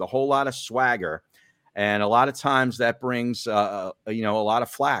showman with a whole lot of swagger. And a lot of times that brings, a lot of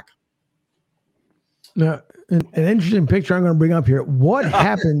flack. Now, an interesting picture I'm going to bring up here. What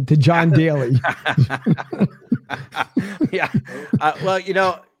happened to John Daly?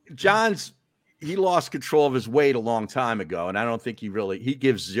 He lost control of his weight a long time ago, and I don't think he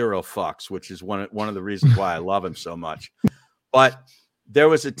gives zero fucks, which is one of the reasons why I love him so much. But there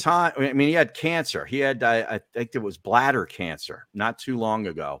was a time, he had cancer. He had, I think it was bladder cancer not too long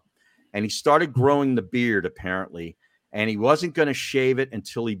ago. And he started growing the beard, apparently, and he wasn't going to shave it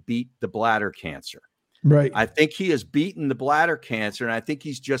until he beat the bladder cancer. Right. I think he has beaten the bladder cancer, and I think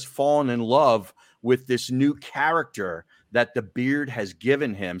he's just fallen in love with this new character that the beard has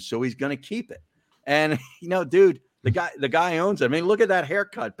given him, so he's going to keep it. And, dude, the guy owns it. I mean, look at that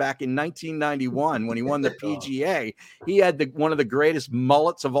haircut back in 1991 when he won the PGA. He had one of the greatest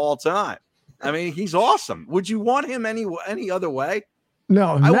mullets of all time. I mean, he's awesome. Would you want him any other way?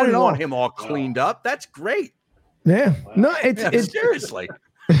 No, I wouldn't want him all cleaned up. That's great. Yeah. No, it's seriously.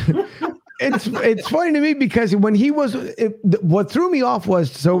 It's funny to me because when he was, what threw me off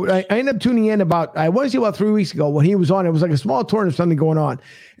was, I ended up tuning in about 3 weeks ago when he was on. It was like a small tournament, something going on.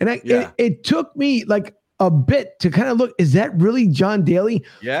 And it took me like a bit to kind of look, is that really John Daly?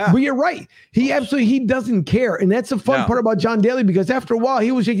 Yeah. But you're right. He doesn't care. And that's the fun part about John Daly, because after a while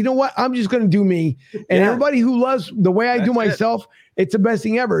he was like, you know what? I'm just going to do me. And everybody who loves the way I do myself, it's the best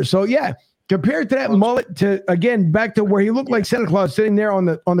thing ever. So compared to that mullet, to again back to where he looked like Santa Claus sitting there on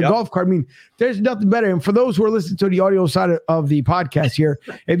the golf cart. I mean, there's nothing better. And for those who are listening to the audio side of the podcast here,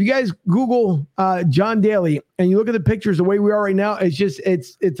 if you guys Google John Daly and you look at the pictures the way we are right now,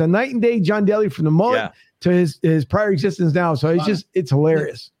 it's a night and day John Daly from the mullet to his prior existence now. So it's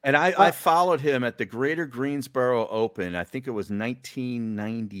hilarious. And I followed him at the Greater Greensboro Open. I think it was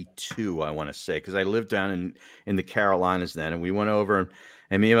 1992, I want to say, because I lived down in the Carolinas then, and we went over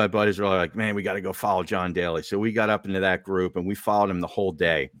and me and my buddies were like, man, we got to go follow John Daly. So we got up into that group and we followed him the whole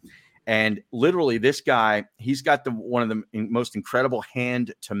day. And literally this guy, he's got one of the most incredible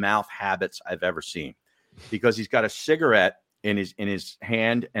hand to mouth habits I've ever seen, because he's got a cigarette in his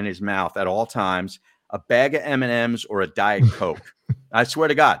hand and his mouth at all times, a bag of M&Ms or a Diet Coke. I swear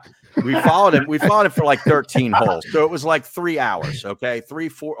to God, we followed him. We followed him for like 13 holes. So it was like 3 hours. Okay.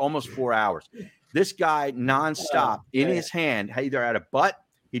 4, almost 4 hours. This guy nonstop in his hand, either at a butt,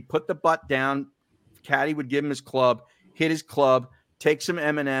 he'd put the butt down. Caddy would give him his club, hit his club, take some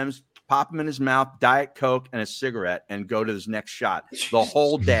M&Ms, pop them in his mouth, Diet Coke and a cigarette, and go to his next shot the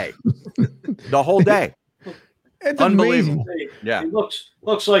whole day. The whole day. It's unbelievable. amazing. Yeah, he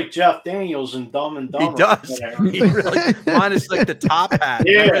looks like Jeff Daniels in Dumb and Dumber. He does. He really, minus like the top hat.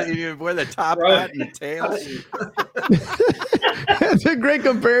 Yeah, you wear the top hat and the tails. That's a great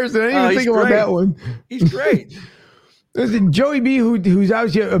comparison. I didn't even think about that one. He's great. Listen, Joey B, who's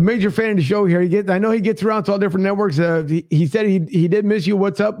obviously a major fan of the show here. I know he gets around to all different networks. He said he did miss you.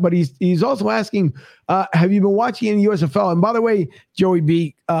 What's up? But he's also asking, have you been watching any USFL? And by the way, Joey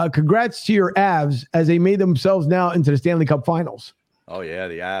B, congrats to your Avs as they made themselves now into the Stanley Cup Finals. Oh yeah,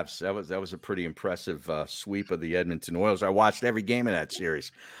 the Avs. That was a pretty impressive sweep of the Edmonton Oilers. I watched every game of that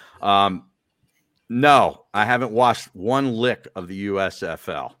series. No, I haven't watched one lick of the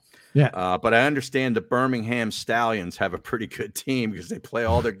USFL. Yeah. But I understand the Birmingham Stallions have a pretty good team because they play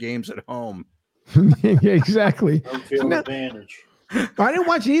all their games at home. Yeah, exactly. Advantage. I didn't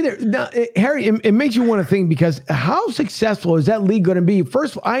watch it either. Now, Harry, it makes you want to think, because how successful is that league going to be?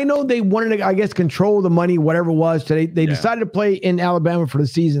 First, I know they wanted to, I guess, control the money, whatever it was. So they decided to play in Alabama for the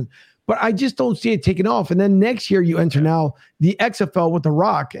season. But I just don't see it taking off. And then next year you enter now the XFL with The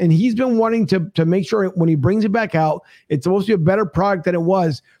Rock. And he's been wanting to make sure when he brings it back out, it's supposed to be a better product than it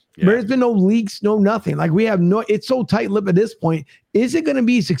was. Yeah. There's been no leaks, no nothing. Like we have it's so tight-lipped at this point. Is it going to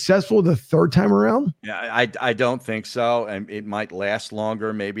be successful the third time around? Yeah, I don't think so. And it might last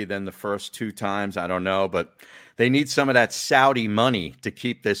longer maybe than the first two times. I don't know. But they need some of that Saudi money to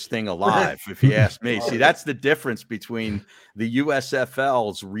keep this thing alive, if you ask me. See, that's the difference between the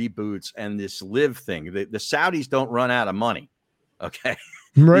USFL's reboots and this live thing. The Saudis don't run out of money. Okay.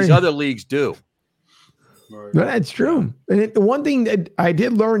 Right. These other leagues do. Right. That's true. And the one thing that I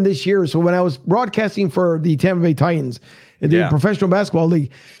did learn this year, so when I was broadcasting for the Tampa Bay Titans, the professional basketball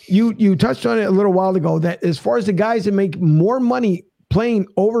league, you touched on it a little while ago, that as far as the guys that make more money playing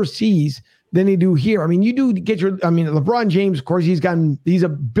overseas than they do here. I mean, you do get LeBron James, of course, he's a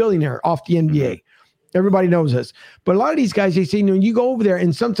billionaire off the NBA. Mm-hmm. Everybody knows this. But a lot of these guys, they say, you go over there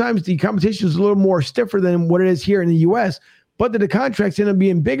and sometimes the competition is a little more stiffer than what it is here in the U.S., but the contracts end up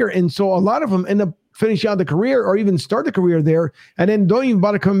being bigger. And so a lot of them end up finishing out the career or even start the career there and then don't even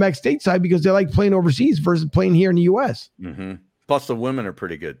bother coming back stateside because they like playing overseas versus playing here in the U.S. Mm-hmm. Plus the women are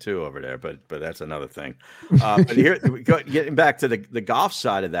pretty good too over there, but that's another thing. But here, getting back to the golf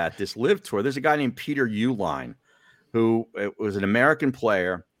side of that, this live tour, there's a guy named Peter Uihlein who was an American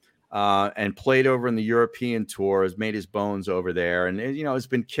player and played over in the European tour, has made his bones over there, and has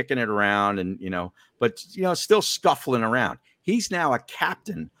been kicking it around and but still scuffling around. He's now a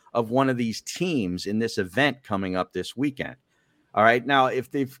captain of one of these teams in this event coming up this weekend. All right. Now, if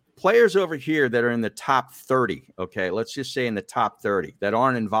they've players over here that are in the top 30, okay, let's just say in the top 30 that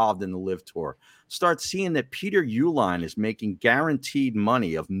aren't involved in the live tour, start seeing that Peter Uihlein is making guaranteed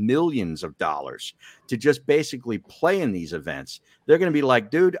money of millions of dollars to just basically play in these events. They're going to be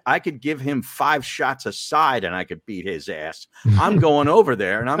like, dude, I could give him 5 shots a side and I could beat his ass. I'm going over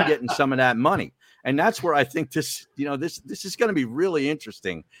there and I'm getting some of that money. And that's where I think this is going to be really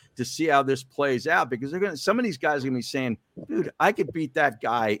interesting to see how this plays out, because some of these guys are going to be saying, dude, I could beat that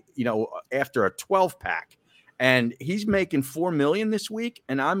guy, after a 12-pack, and he's making $4 million this week,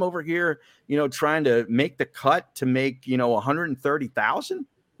 and I'm over here, trying to make the cut to make, $130,000.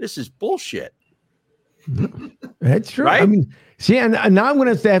 This is bullshit. That's true. Right? I mean, see, and now I'm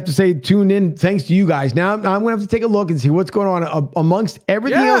going to have to say, tune in. Thanks to you guys. Now I'm going to have to take a look and see what's going on amongst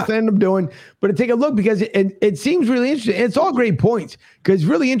everything else I end up doing. But to take a look, because it seems really interesting. It's all great points, because it's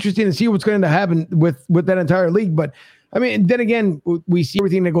really interesting to see what's going to happen with that entire league. But I mean, then again, we see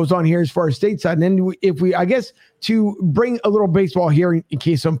everything that goes on here as far as stateside. And then I guess to bring a little baseball here, in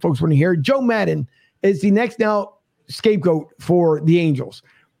case some folks want to hear, Joe Maddon is the next now scapegoat for the Angels.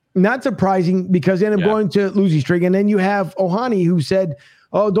 Not surprising, because they end up going to losing streak. And then you have Ohani, who said,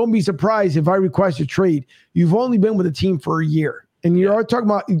 oh, don't be surprised if I request a trade. You've only been with the team for a year. And you're talking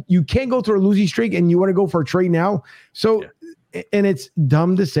about you can't go through a losing streak and you want to go for a trade now. So, and it's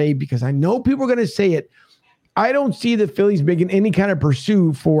dumb to say, because I know people are going to say it. I don't see the Phillies making any kind of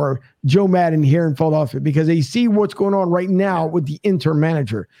pursuit for Joe Maddon here in Philadelphia, because they see what's going on right now with the interim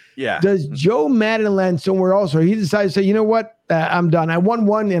manager. Yeah. Does Joe Maddon land somewhere else, or he decides to say, you know what, I'm done. I won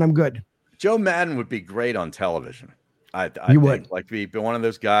one and I'm good? Joe Maddon would be great on television. I would like be one of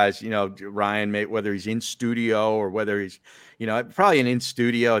those guys, Ryan, whether he's in studio or whether he's, probably in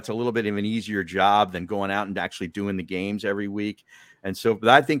studio, it's a little bit of an easier job than going out and actually doing the games every week. And so, but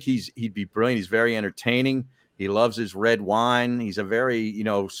I think he'd be brilliant. He's very entertaining. He loves his red wine. He's a very,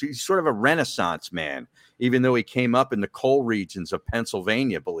 he's sort of a Renaissance man, even though he came up in the coal regions of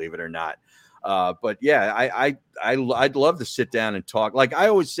Pennsylvania, believe it or not. But yeah, I'd love to sit down and talk. Like I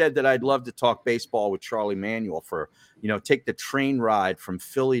always said that I'd love to talk baseball with Charlie Manuel for, take the train ride from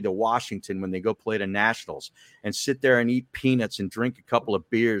Philly to Washington when they go play the Nationals and sit there and eat peanuts and drink a couple of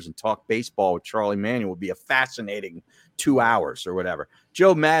beers and talk baseball with Charlie Manuel would be a fascinating 2 hours or whatever.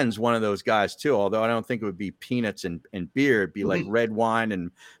 Joe Madden's one of those guys too, although I don't think it would be peanuts and beer. It'd be like red wine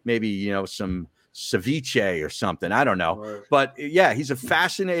and maybe, some ceviche or something. I don't know. Right. But yeah, he's a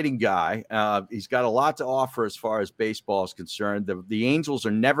fascinating guy. He's got a lot to offer as far as baseball is concerned. The Angels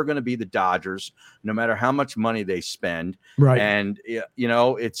are never going to be the Dodgers, no matter how much money they spend. Right. And,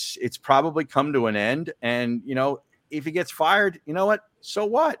 it's probably come to an end. And, if he gets fired, you know what? So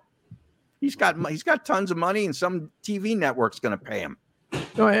what? He's got tons of money and some TV network's going to pay him.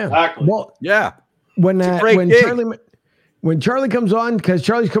 Oh, yeah. Exactly. Well, yeah. When Charlie comes on, because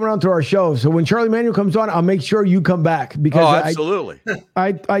Charlie's coming on to our show, so when Charlie Manuel comes on, I'll make sure you come back. Because absolutely.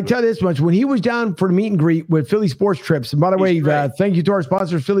 I tell you this much. When he was down for the meet and greet with Philly Sports Trips, and by the way, thank you to our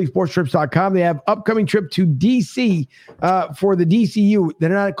sponsors, phillysportstrips.com. They have upcoming trip to DC for the DCU. They're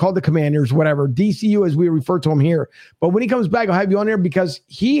not called the Commanders, whatever. DCU as we refer to them here. But when he comes back, I'll have you on there because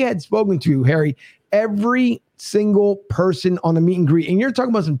he had spoken to, Harry, every single person on the meet and greet. And you're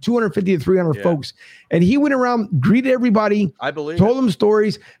talking about some 250 to 300 folks. And he went around, greeted everybody. I believe. Told them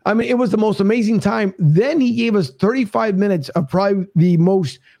stories. I mean, it was the most amazing time. Then he gave us 35 minutes of probably the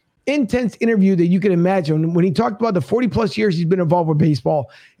most intense interview that you can imagine when he talked about the 40 plus years he's been involved with baseball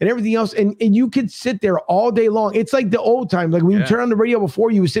and everything else. And you could sit there all day long. It's like the old time. Like when you turn on the radio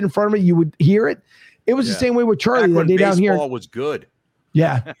before, you would sit in front of it, you would hear it. It was the same way with Charlie that day down here. Baseball was good.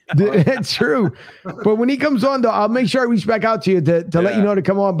 Yeah, it's true. But when he comes on, though, I'll make sure I reach back out to you to let you know to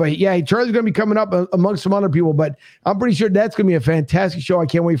come on. But yeah, Charlie's going to be coming up amongst some other people. But I'm pretty sure that's going to be a fantastic show. I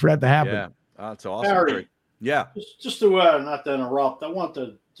can't wait for that to happen. Yeah, that's awesome. Harry, yeah. Just to not to interrupt, I want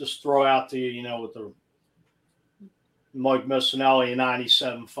to just throw out to you, with the Mike Missinelli and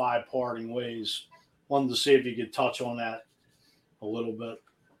 97.5 parting ways. Wanted to see if you could touch on that a little bit.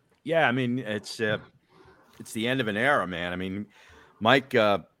 Yeah, I mean, it's the end of an era, man. I mean, Mike,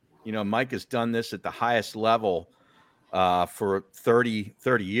 Mike has done this at the highest level for 30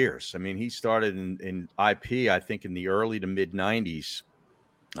 years. I mean, he started in IP, I think, in the early to mid 90s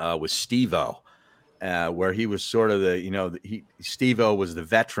with Steve-O, where he was sort of Steve-O was the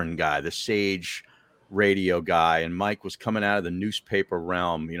veteran guy, the sage radio guy, and Mike was coming out of the newspaper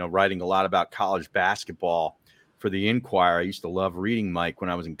realm, writing a lot about college basketball for the Inquirer. I used to love reading Mike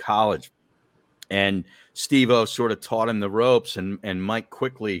when I was in college. And Steve-O sort of taught him the ropes, and Mike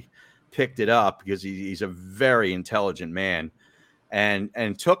quickly picked it up because he's a very intelligent man,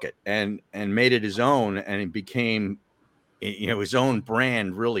 and took it and made it his own, and it became, his own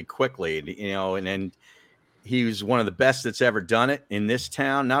brand really quickly, and then he was one of the best that's ever done it in this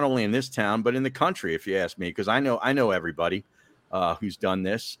town, not only in this town but in the country, if you ask me, because I know everybody who's done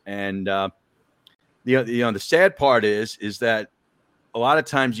this, and the sad part is that a lot of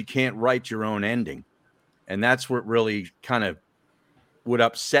times you can't write your own ending. And that's what really kind of would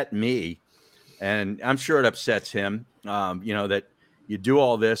upset me. And I'm sure it upsets him, that you do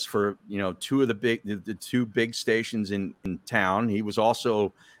all this for, two of the two big stations in town. He was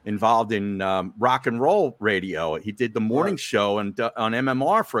also involved in rock and roll radio. He did the morning show on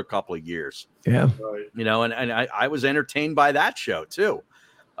MMR for a couple of years. Yeah. And I was entertained by that show too.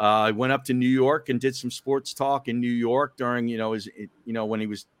 I went up to New York and did some sports talk in New York during, when he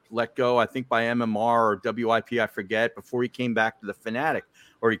was let go, I think by MMR or WIP, I forget, before he came back to the Fanatic,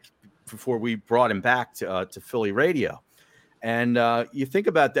 before we brought him back to Philly radio. And you think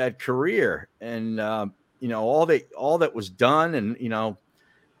about that career and, all that was done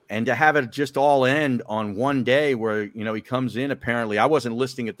and to have it just all end on one day where, he comes in, apparently I wasn't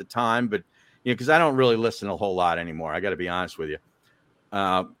listening at the time, but, because I don't really listen a whole lot anymore. I got to be honest with you.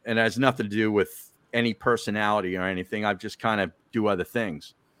 And it has nothing to do with any personality or anything. I just kind of do other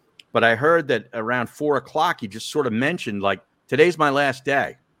things. But I heard that around 4:00, he just sort of mentioned, like, today's my last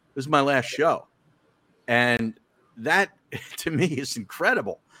day. This is my last show. And that, to me, is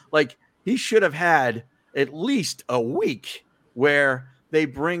incredible. Like, he should have had at least a week where they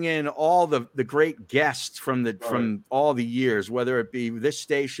bring in all the great guests from all the years, whether it be this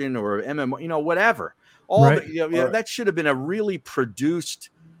station or MMR, whatever. That should have been a really produced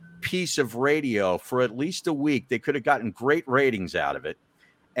piece of radio for at least a week. They could have gotten great ratings out of it,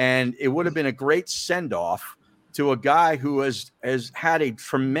 and it would have been a great send-off to a guy who has had a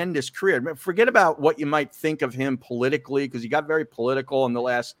tremendous career. Forget about what you might think of him politically, because he got very political in the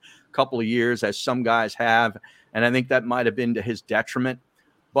last couple of years, as some guys have, and I think that might have been to his detriment.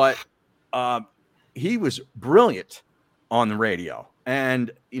 But he was brilliant on the radio.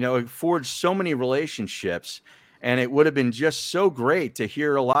 and, it forged so many relationships. And it would have been just so great to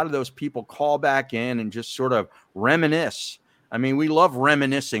hear a lot of those people call back in and just sort of reminisce. I mean, we love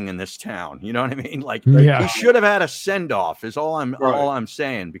reminiscing in this town. You know what I mean? Like, he should have had a send-off is all I'm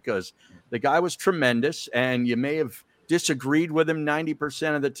saying, because the guy was tremendous, and you may have disagreed with him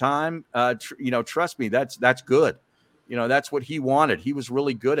 90% of the time. Trust me, that's good. That's what he wanted. He was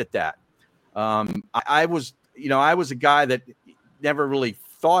really good at that. I was a guy that never really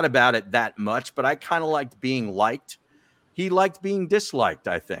thought about it that much, but I kind of liked being liked. He liked being disliked,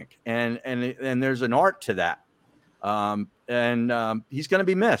 I think. And there's an art to that. He's going to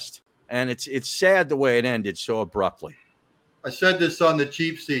be missed. And it's sad the way it ended so abruptly. I said this on the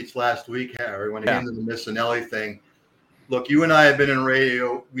cheap seats last week, Harry, when it came to the Missinelli thing. Look, you and I have been in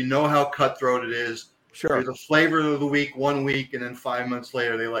radio. We know how cutthroat it is. Sure. There's a flavor of the week 1 week, and then 5 months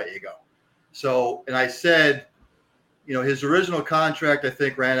later, they let you go. So, and I said, his original contract, I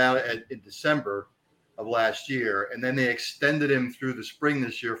think, ran out in December of last year, and then they extended him through the spring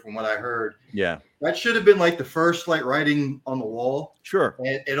this year, from what I heard. Yeah. That should have been like the first writing on the wall. Sure.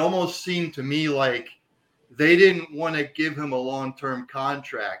 And it almost seemed to me like they didn't want to give him a long-term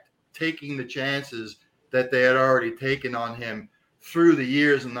contract, taking the chances that they had already taken on him through the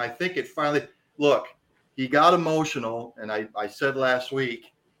years. And I think it finally, look, he got emotional. And I said last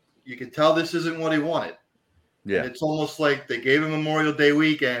week, you can tell this isn't what he wanted. Yeah. And it's almost like they gave him Memorial Day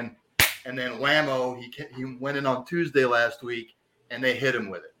weekend, and then whammo, he went in on Tuesday last week, and they hit him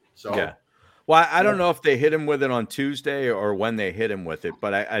with it. So yeah. Well, I don't know if they hit him with it on Tuesday or when they hit him with it,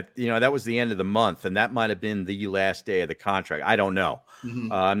 but I that was the end of the month, and that might have been the last day of the contract. I don't know.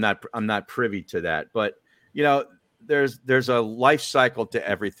 Mm-hmm. I'm not privy to that, but there's a life cycle to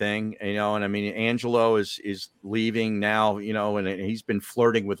everything, and I mean, Angelo is leaving now, and he's been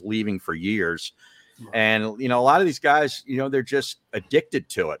flirting with leaving for years. And, a lot of these guys, they're just addicted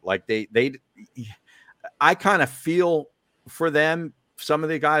to it. Like I kind of feel for them, some of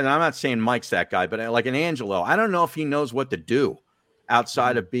the guys, and I'm not saying Mike's that guy, but like an Angelo, I don't know if he knows what to do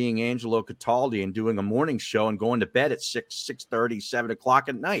outside of being Angelo Cataldi and doing a morning show and going to bed at 6:30, 7 o'clock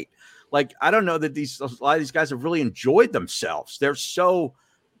at night. Like, I don't know that a lot of these guys have really enjoyed themselves. They're so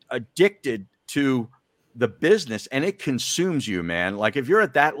addicted to the business, and it consumes you, man. Like, if you're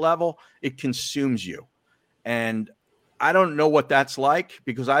at that level, it consumes you. And I don't know what that's like,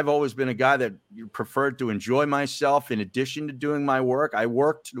 because I've always been a guy that preferred to enjoy myself. In addition to doing my work, I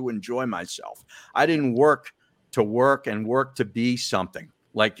worked to enjoy myself. I didn't work to work and work to be something.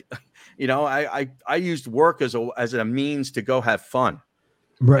 Like, I used work as a means to go have fun.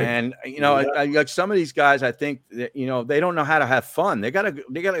 Right. And, like some of these guys, I think that, they don't know how to have fun. They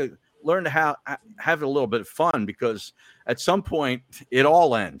gotta learn to have a little bit of fun, because at some point it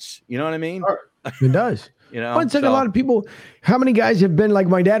all ends. You know what I mean? It does. One second, a lot of people, how many guys have been like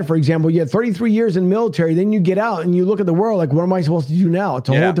my dad, for example? You had 33 years in the military, then you get out and you look at the world like, what am I supposed to do now? It's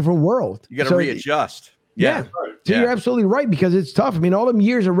a whole different world. You got to readjust. Yeah. So you're absolutely right, because it's tough. I mean, all them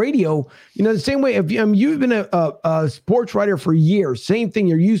years of radio, the same way, if you've been a sports writer for years, same thing.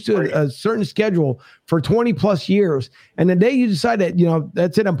 You're used to a certain schedule for 20 plus years. And the day you decide that,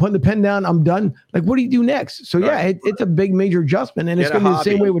 that's it, I'm putting the pen down, I'm done. Like, what do you do next? So it's a big major adjustment, and it's going to be the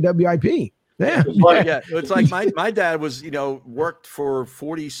same way with WIP. Yeah. It's like my dad was, worked for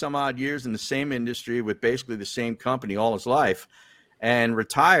 40 some odd years in the same industry with basically the same company all his life, and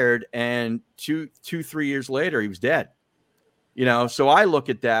retired. And 3 years later, he was dead. So I look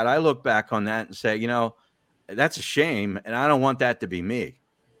at that. I look back on that and say, that's a shame. And I don't want that to be me,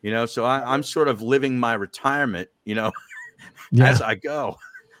 so I'm sort of living my retirement, as I go.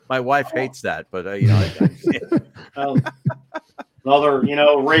 My wife hates that, but, another,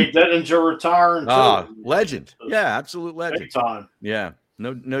 Ray Didinger retiring. Legend. Yeah, absolute legend. Big time. Yeah,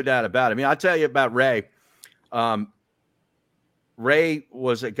 no doubt about it. I mean, I'll tell you about Ray. Ray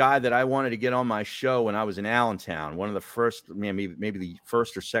was a guy that I wanted to get on my show when I was in Allentown. One of the first, maybe the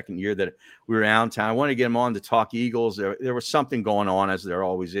first or second year that we were in Allentown. I wanted to get him on to talk Eagles. There was something going on, as there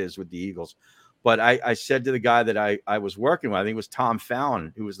always is with the Eagles. But I said to the guy that I was working with, I think it was Tom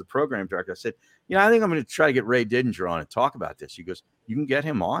Fallon, who was the program director, I said, I think I'm going to try to get Ray Didinger on and talk about this. He goes, you can get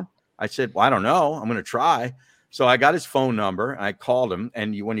him on? I said, well, I don't know. I'm going to try. So I got his phone number, and I called him.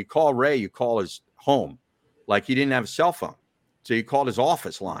 And when you call Ray, you call his home. Like, he didn't have a cell phone. So he called his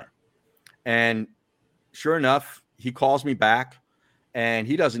office line. And sure enough, he calls me back, and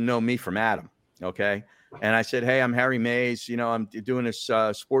he doesn't know me from Adam. Okay. And I said, hey, I'm Harry Mays. I'm doing this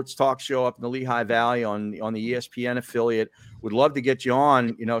sports talk show up in the Lehigh Valley on the ESPN affiliate. Would love to get you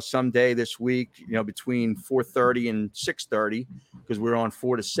on, someday this week, between 4:30 and 6:30, because we're on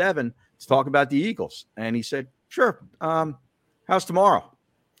 4 to 7 to talk about the Eagles. And he said, sure. how's tomorrow?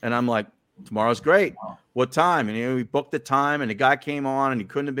 And I'm like, tomorrow's great. What time? And we booked the time, and the guy came on, and he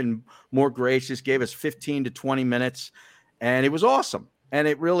couldn't have been more gracious, gave us 15 to 20 minutes, and it was awesome. And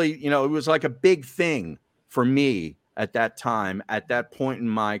it really, it was like a big thing for me at that time, at that point in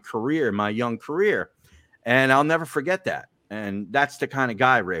my career, my young career. And I'll never forget that. And that's the kind of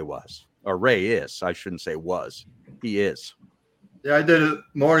guy Ray was, or Ray is. I shouldn't say was. He is. Yeah, I did a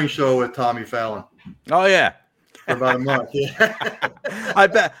morning show with Tommy Fallon. Oh, yeah. For about a month. Yeah.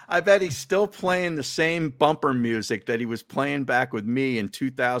 I bet he's still playing the same bumper music that he was playing back with me in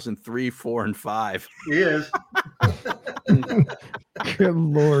 2003, 4, and 5. He is. Good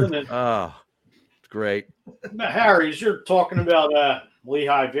Lord. Oh, it's great. Now, Harry, as you're talking about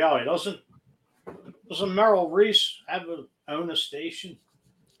Lehigh Valley, doesn't Merrill Reese own a station?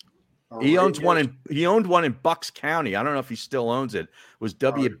 He owned one in Bucks County. I don't know if he still owns it. It was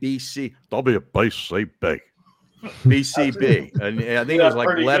WBC. WBCB. BCB. And I think it was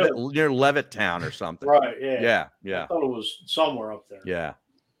like near Levittown or something. Right, yeah. Yeah. I thought it was somewhere up there.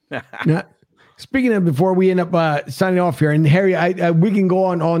 Yeah. Now, speaking of, before we end up signing off here, and Harry, we can go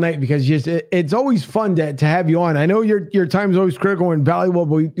on all night because it's always fun to have you on. I know your time is always critical and valuable,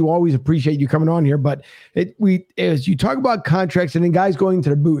 but we do always appreciate you coming on here. But as you talk about contracts and then guys going into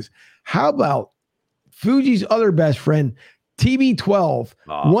the booth, how about Fuji's other best friend, TB12?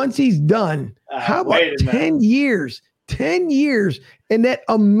 Once he's done, how about 10 years? 10 years and that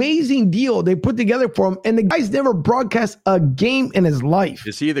amazing deal they put together for him, and the guy's never broadcast a game in his life.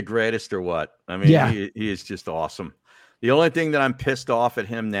 Is he the greatest or what? I mean, he is just awesome. The only thing that I'm pissed off at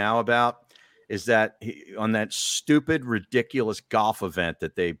him now about is that on that stupid, ridiculous golf event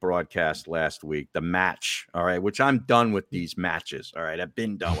that they broadcast last week, the match, all right, which I'm done with these matches, all right, I've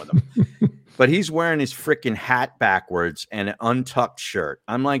been done with them. But he's wearing his freaking hat backwards and an untucked shirt.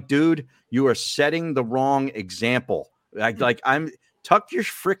 I'm like, dude, you are setting the wrong example. I'm tuck your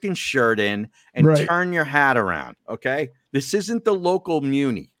freaking shirt in and turn your hat around. Okay. This isn't the local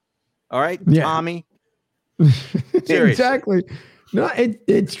Muni. All right, Tommy. Exactly. No,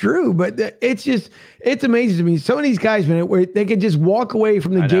 it's true, but it's amazing to me. Some of these guys, man, where they can just walk away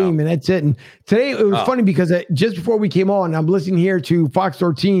from the game and that's it. And today it was funny because just before we came on, I'm listening here to Fox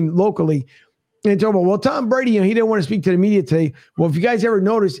 13 locally. And talking about, well, Tom Brady, he didn't want to speak to the media today. Well, if you guys ever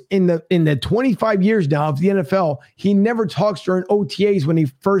notice, in the 25 years now of the NFL, he never talks during OTAs when he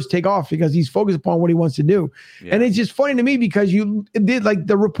first take off because he's focused upon what he wants to do. Yeah. And it's just funny to me because you did, like,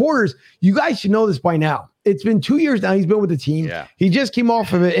 the reporters, you guys should know this by now. It's been 2 years now he's been with the team. Yeah. He just came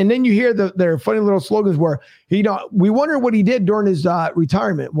off of it. And then you hear their funny little slogans where, we wonder what he did during his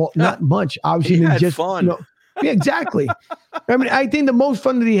retirement. Well, not much. Obviously, he had fun. Yeah, exactly. I mean, I think the most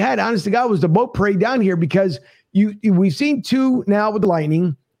fun that he had, honest to God, was the boat parade down here because we've seen 2 now with the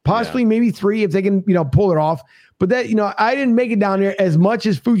Lightning, possibly maybe 3 if they can, pull it off. But that, I didn't make it down there as much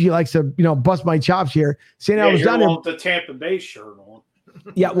as Fuji likes to, bust my chops here, saying I was down there with the Tampa Bay shirt on.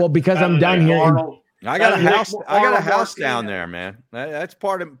 Yeah, well, because I'm down here. I got a house down there, man. That's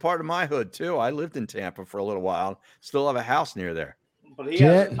part of my hood too. I lived in Tampa for a little while. Still have a house near there. But he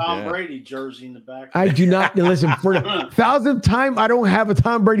has a Tom Brady jersey in the back. I do not. Listen, for the 1,000th time, I don't have a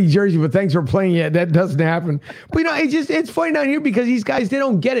Tom Brady jersey, but thanks for playing it. That doesn't happen. But, it's funny down here because these guys, they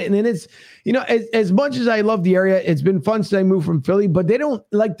don't get it. And then it's, as much as I love the area, it's been fun since I moved from Philly, but they don't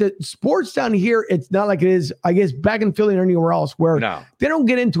like the sports down here. It's not like it is, I guess, back in Philly or anywhere else where they don't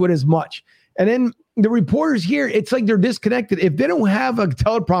get into it as much. And then the reporters here, it's like they're disconnected. If they don't have a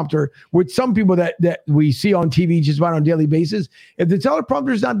teleprompter, with some people that we see on TV just about on a daily basis, if the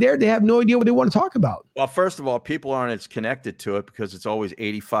teleprompter is not there, they have no idea what they want to talk about. Well, first of all, people aren't as connected to it because it's always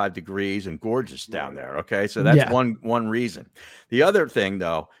 85 degrees and gorgeous down there. Okay, so that's one reason. The other thing,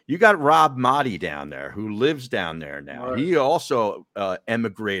 though, you got Rob Motti down there who lives down there now. Right. He also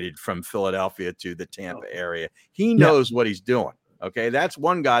emigrated from Philadelphia to the Tampa area. He knows what he's doing. Okay, that's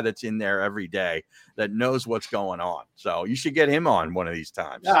one guy that's in there every day that knows what's going on. So you should get him on one of these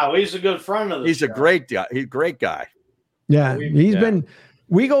times. No, he's a good friend of this. He's a great guy. He's a great guy. Yeah,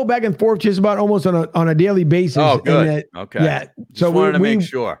 we go back and forth just about almost on a daily basis. Oh, good. Okay. Yeah. So we wanted to make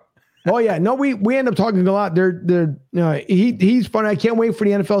sure. Oh yeah, no, we end up talking a lot. He's fun. I can't wait for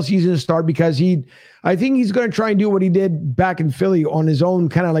the NFL season to start because I think he's going to try and do what he did back in Philly on his own,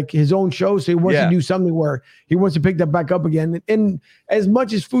 kind of like his own show. So he wants to do something where he wants to pick that back up again. And as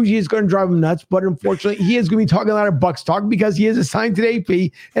much as Fuji is going to drive him nuts, but unfortunately he is going to be talking a lot of Bucks talk because he is assigned to the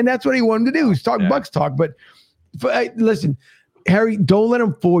AP, and that's what he wanted to do, is talk Bucks talk. But listen, Harry, don't let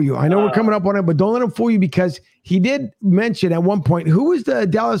him fool you. I know we're coming up on it, but don't let him fool you because he did mention at one point, who was the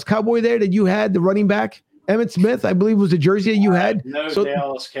Dallas Cowboy there that you had, the running back? Emmitt Smith, I believe, was the jersey that you had. No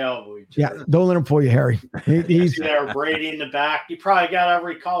Dallas Cowboy jersey. Yeah, don't let him fool you, Harry. He's there, Brady in the back. You probably got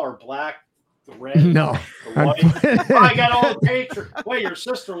every color: black, the red, no, the white. Probably got all the Patriots. Wait, your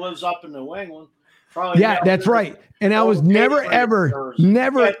sister lives up in New England. Probably that's right. And I was never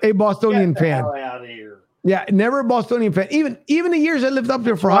a Bostonian fan. Out of here. Yeah, never a Bostonian fan. Even the years I lived up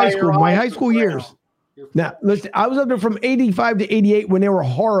there for high school, my high school years. Now, listen, I was up there from 85 to 88 when they were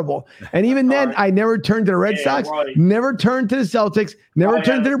horrible. And even then, I never turned to the Red Sox, never turned to the Celtics, never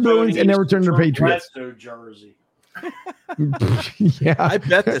turned to the Bruins, and never turned to the Patriots. Jersey. Yeah. I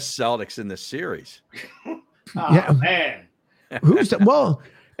bet the Celtics in the series. Man. We'll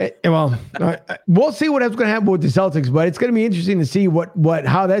see what else going to happen with the Celtics, but it's going to be interesting to see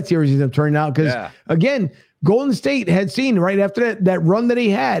how that series is going to turn out. Because again, Golden State had seen right after that run that he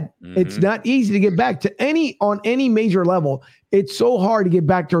had. It's not easy to get back to on any major level. It's so hard to get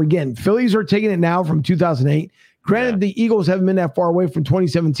back there again. Phillies are taking it now from 2008. Granted, the Eagles haven't been that far away from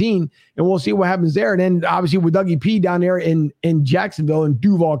 2017, and we'll see what happens there. And then obviously with Dougie P down there in Jacksonville and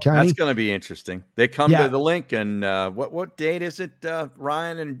Duval County. That's going to be interesting. They come to the link, and what date is it,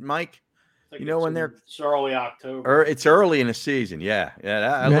 Ryan and Mike? You know when it's early October. It's early in the season. Yeah.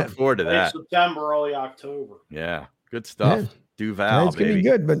 I look forward to that. September, early October. Yeah, good stuff. Yeah. Duval, it's going to be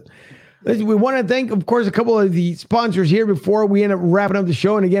good, but we want to thank, of course, a couple of the sponsors here before we end up wrapping up the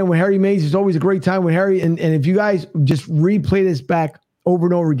show. And again, with Harry Mays, it's always a great time with Harry. And if you guys just replay this back over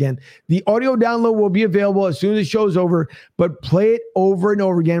and over again, the audio download will be available as soon as the show's over, but play it over and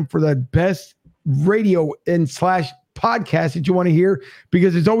over again for the best radio and / podcast that you want to hear,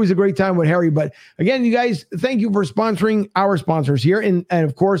 because it's always a great time with Harry. But again, you guys, thank you for sponsoring our sponsors here and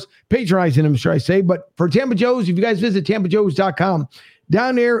of course, patronizing them, should I say. But for Tampa Joe's, if you guys visit tampajoes.com,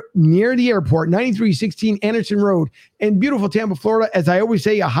 down there near the airport, 9316 Anderson Road in beautiful Tampa, Florida. As I always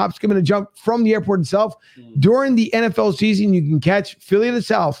say, a hop, skip, and a jump from the airport itself. During the NFL season, you can catch Philly of the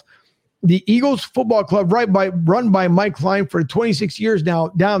South, the Eagles Football Club, run by Mike Klein for 26 years now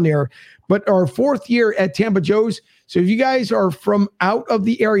down there, but our 4th year at Tampa Joe's. So if you guys are from out of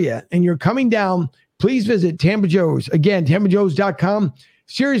the area and you're coming down, please visit Tampa Joe's. Again, tampajoes.com.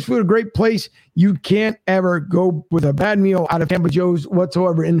 Serious food, a great place. You can't ever go with a bad meal out of Tampa Joe's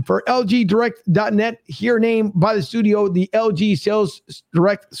whatsoever. And for LGDirect.net, here named by the studio, the LG Sales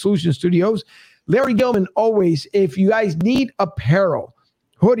Direct Solution Studios, Larry Gilman, always, if you guys need apparel,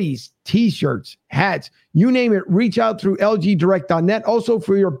 hoodies, t-shirts, hats, you name it, reach out through LGDirect.net. Also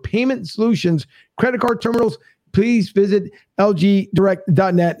for your payment solutions, credit card terminals, please visit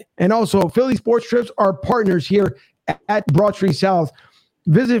LGDirect.net. And also Philly Sports Trips are partners here at Broad Street South.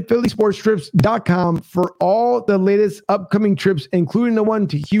 Visit phillysportstrips.com for all the latest upcoming trips, including the one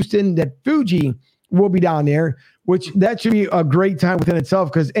to Houston that Fuji will be down there, which that should be a great time within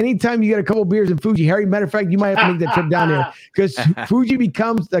itself, because anytime you get a couple beers in Fuji, Harry, matter of fact, you might have to make that trip down there, because Fuji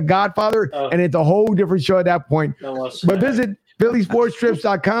becomes the Godfather, and it's a whole different show at that point. But visit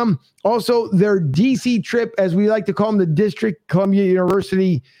phillysportstrips.com. Also, their DC trip, as we like to call them, the District Columbia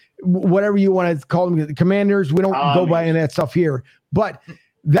University, whatever you want to call them, the Commanders. We don't go by any of that stuff here. But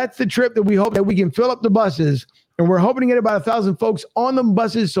that's the trip that we hope that we can fill up the buses. And we're hoping to get about 1,000 folks on the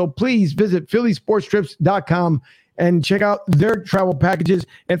buses. So please visit phillysportstrips.com and check out their travel packages.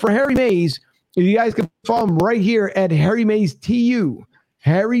 And for Harry Mays, you guys can follow him right here at Harry Mays TU.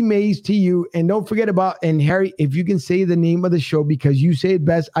 Harry Mays TU. And don't forget about, and Harry, if you can say the name of the show, because you say it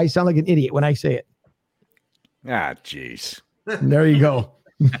best, I sound like an idiot when I say it. Jeez. There you go.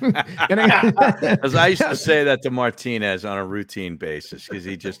 As I used to say that to Martinez on a routine basis, because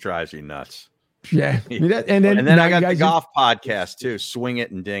he just drives me nuts. Yeah. And then I got the golf podcast too, Swing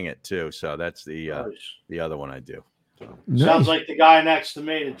It and Ding It too. So that's the other one I do. So. Sounds like the guy next to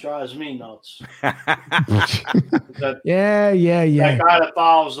me that drives me nuts. Yeah. That guy that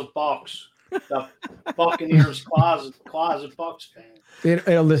follows the Bucks, the Buccaneers closet Bucks fan.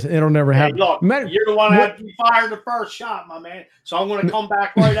 It'll never happen. Hey, look, you're the one that fired the first shot, my man. So I'm going to come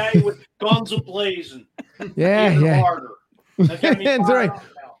back right at you with guns a-blazing. Yeah. Harder. That's right.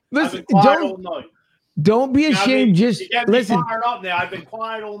 Listen, don't be ashamed. Just listen. Fired up now. I've been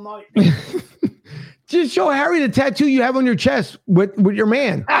quiet all night. Just show Harry the tattoo you have on your chest with your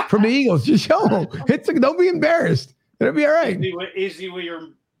man from the Eagles. Just show him. Don't be embarrassed. It'll be all right. Easy with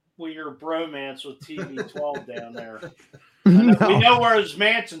your bromance with TV12 down there. We know where his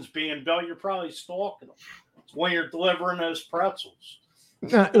mansion's being built. You're probably stalking him. It's when you're delivering those pretzels.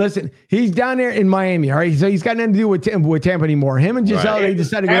 Listen, he's down there in Miami, all right? So he's got nothing to do with Tampa anymore. Him and Giselle, they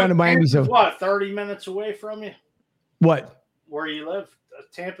decided to go down to Miami. So what, 30 minutes away from you? What? Where you live?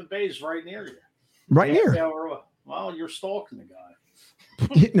 Tampa Bay is right near you. Right near. Well, you're stalking the guy.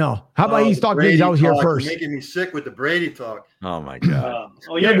 No. How about East Talk Gigs? I was here first. You're making me sick with the Brady talk. Oh my God.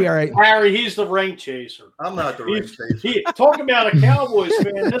 You'll be all right. Harry, he's the ring chaser. I'm not the ring chaser. Talk about a Cowboys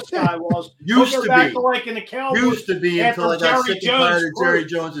fan. This guy was used to be like in the Cowboys. Used to be until I got sick and tired of Jerry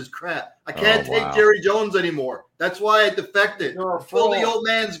Jones's crap. I can't take Jerry Jones anymore. That's why I defected. Until the old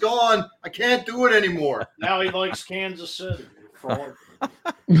man's gone, I can't do it anymore. Now he likes Kansas City.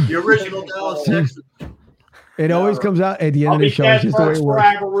 The original Dallas Texans. It always comes out at the end of the show. It's just the way it works. Before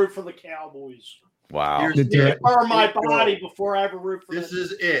I ever root for the Cowboys. Wow. Burn my body before I ever root for this.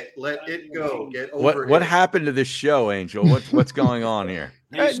 Is it. Let it go. Get over What happened to this show, Angel? What's going on here?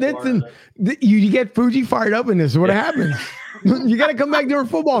 You get Fuji fired up in this. What happens? You got to come back during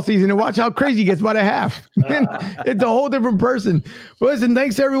football season and watch how crazy he gets by the half. It's a whole different person. Well, listen,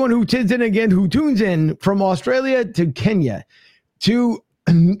 thanks to everyone who tunes in from Australia to Kenya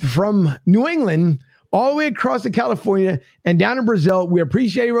from New England all the way across to California and down in Brazil. We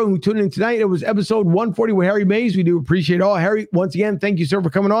appreciate everyone who tuned in tonight. It was episode 140 with Harry Mays. We do appreciate it all. Harry, once again, thank you, sir, for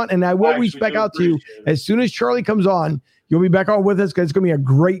coming on. And I will reach back out to you as soon as Charlie comes on. You'll be back on with us because it's going to be a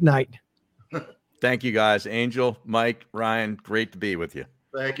great night. Thank you, guys. Angel, Mike, Ryan, great to be with you.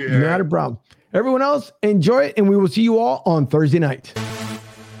 Thank you, Harry. Not a problem. Everyone else, enjoy it, and we will see you all on Thursday night.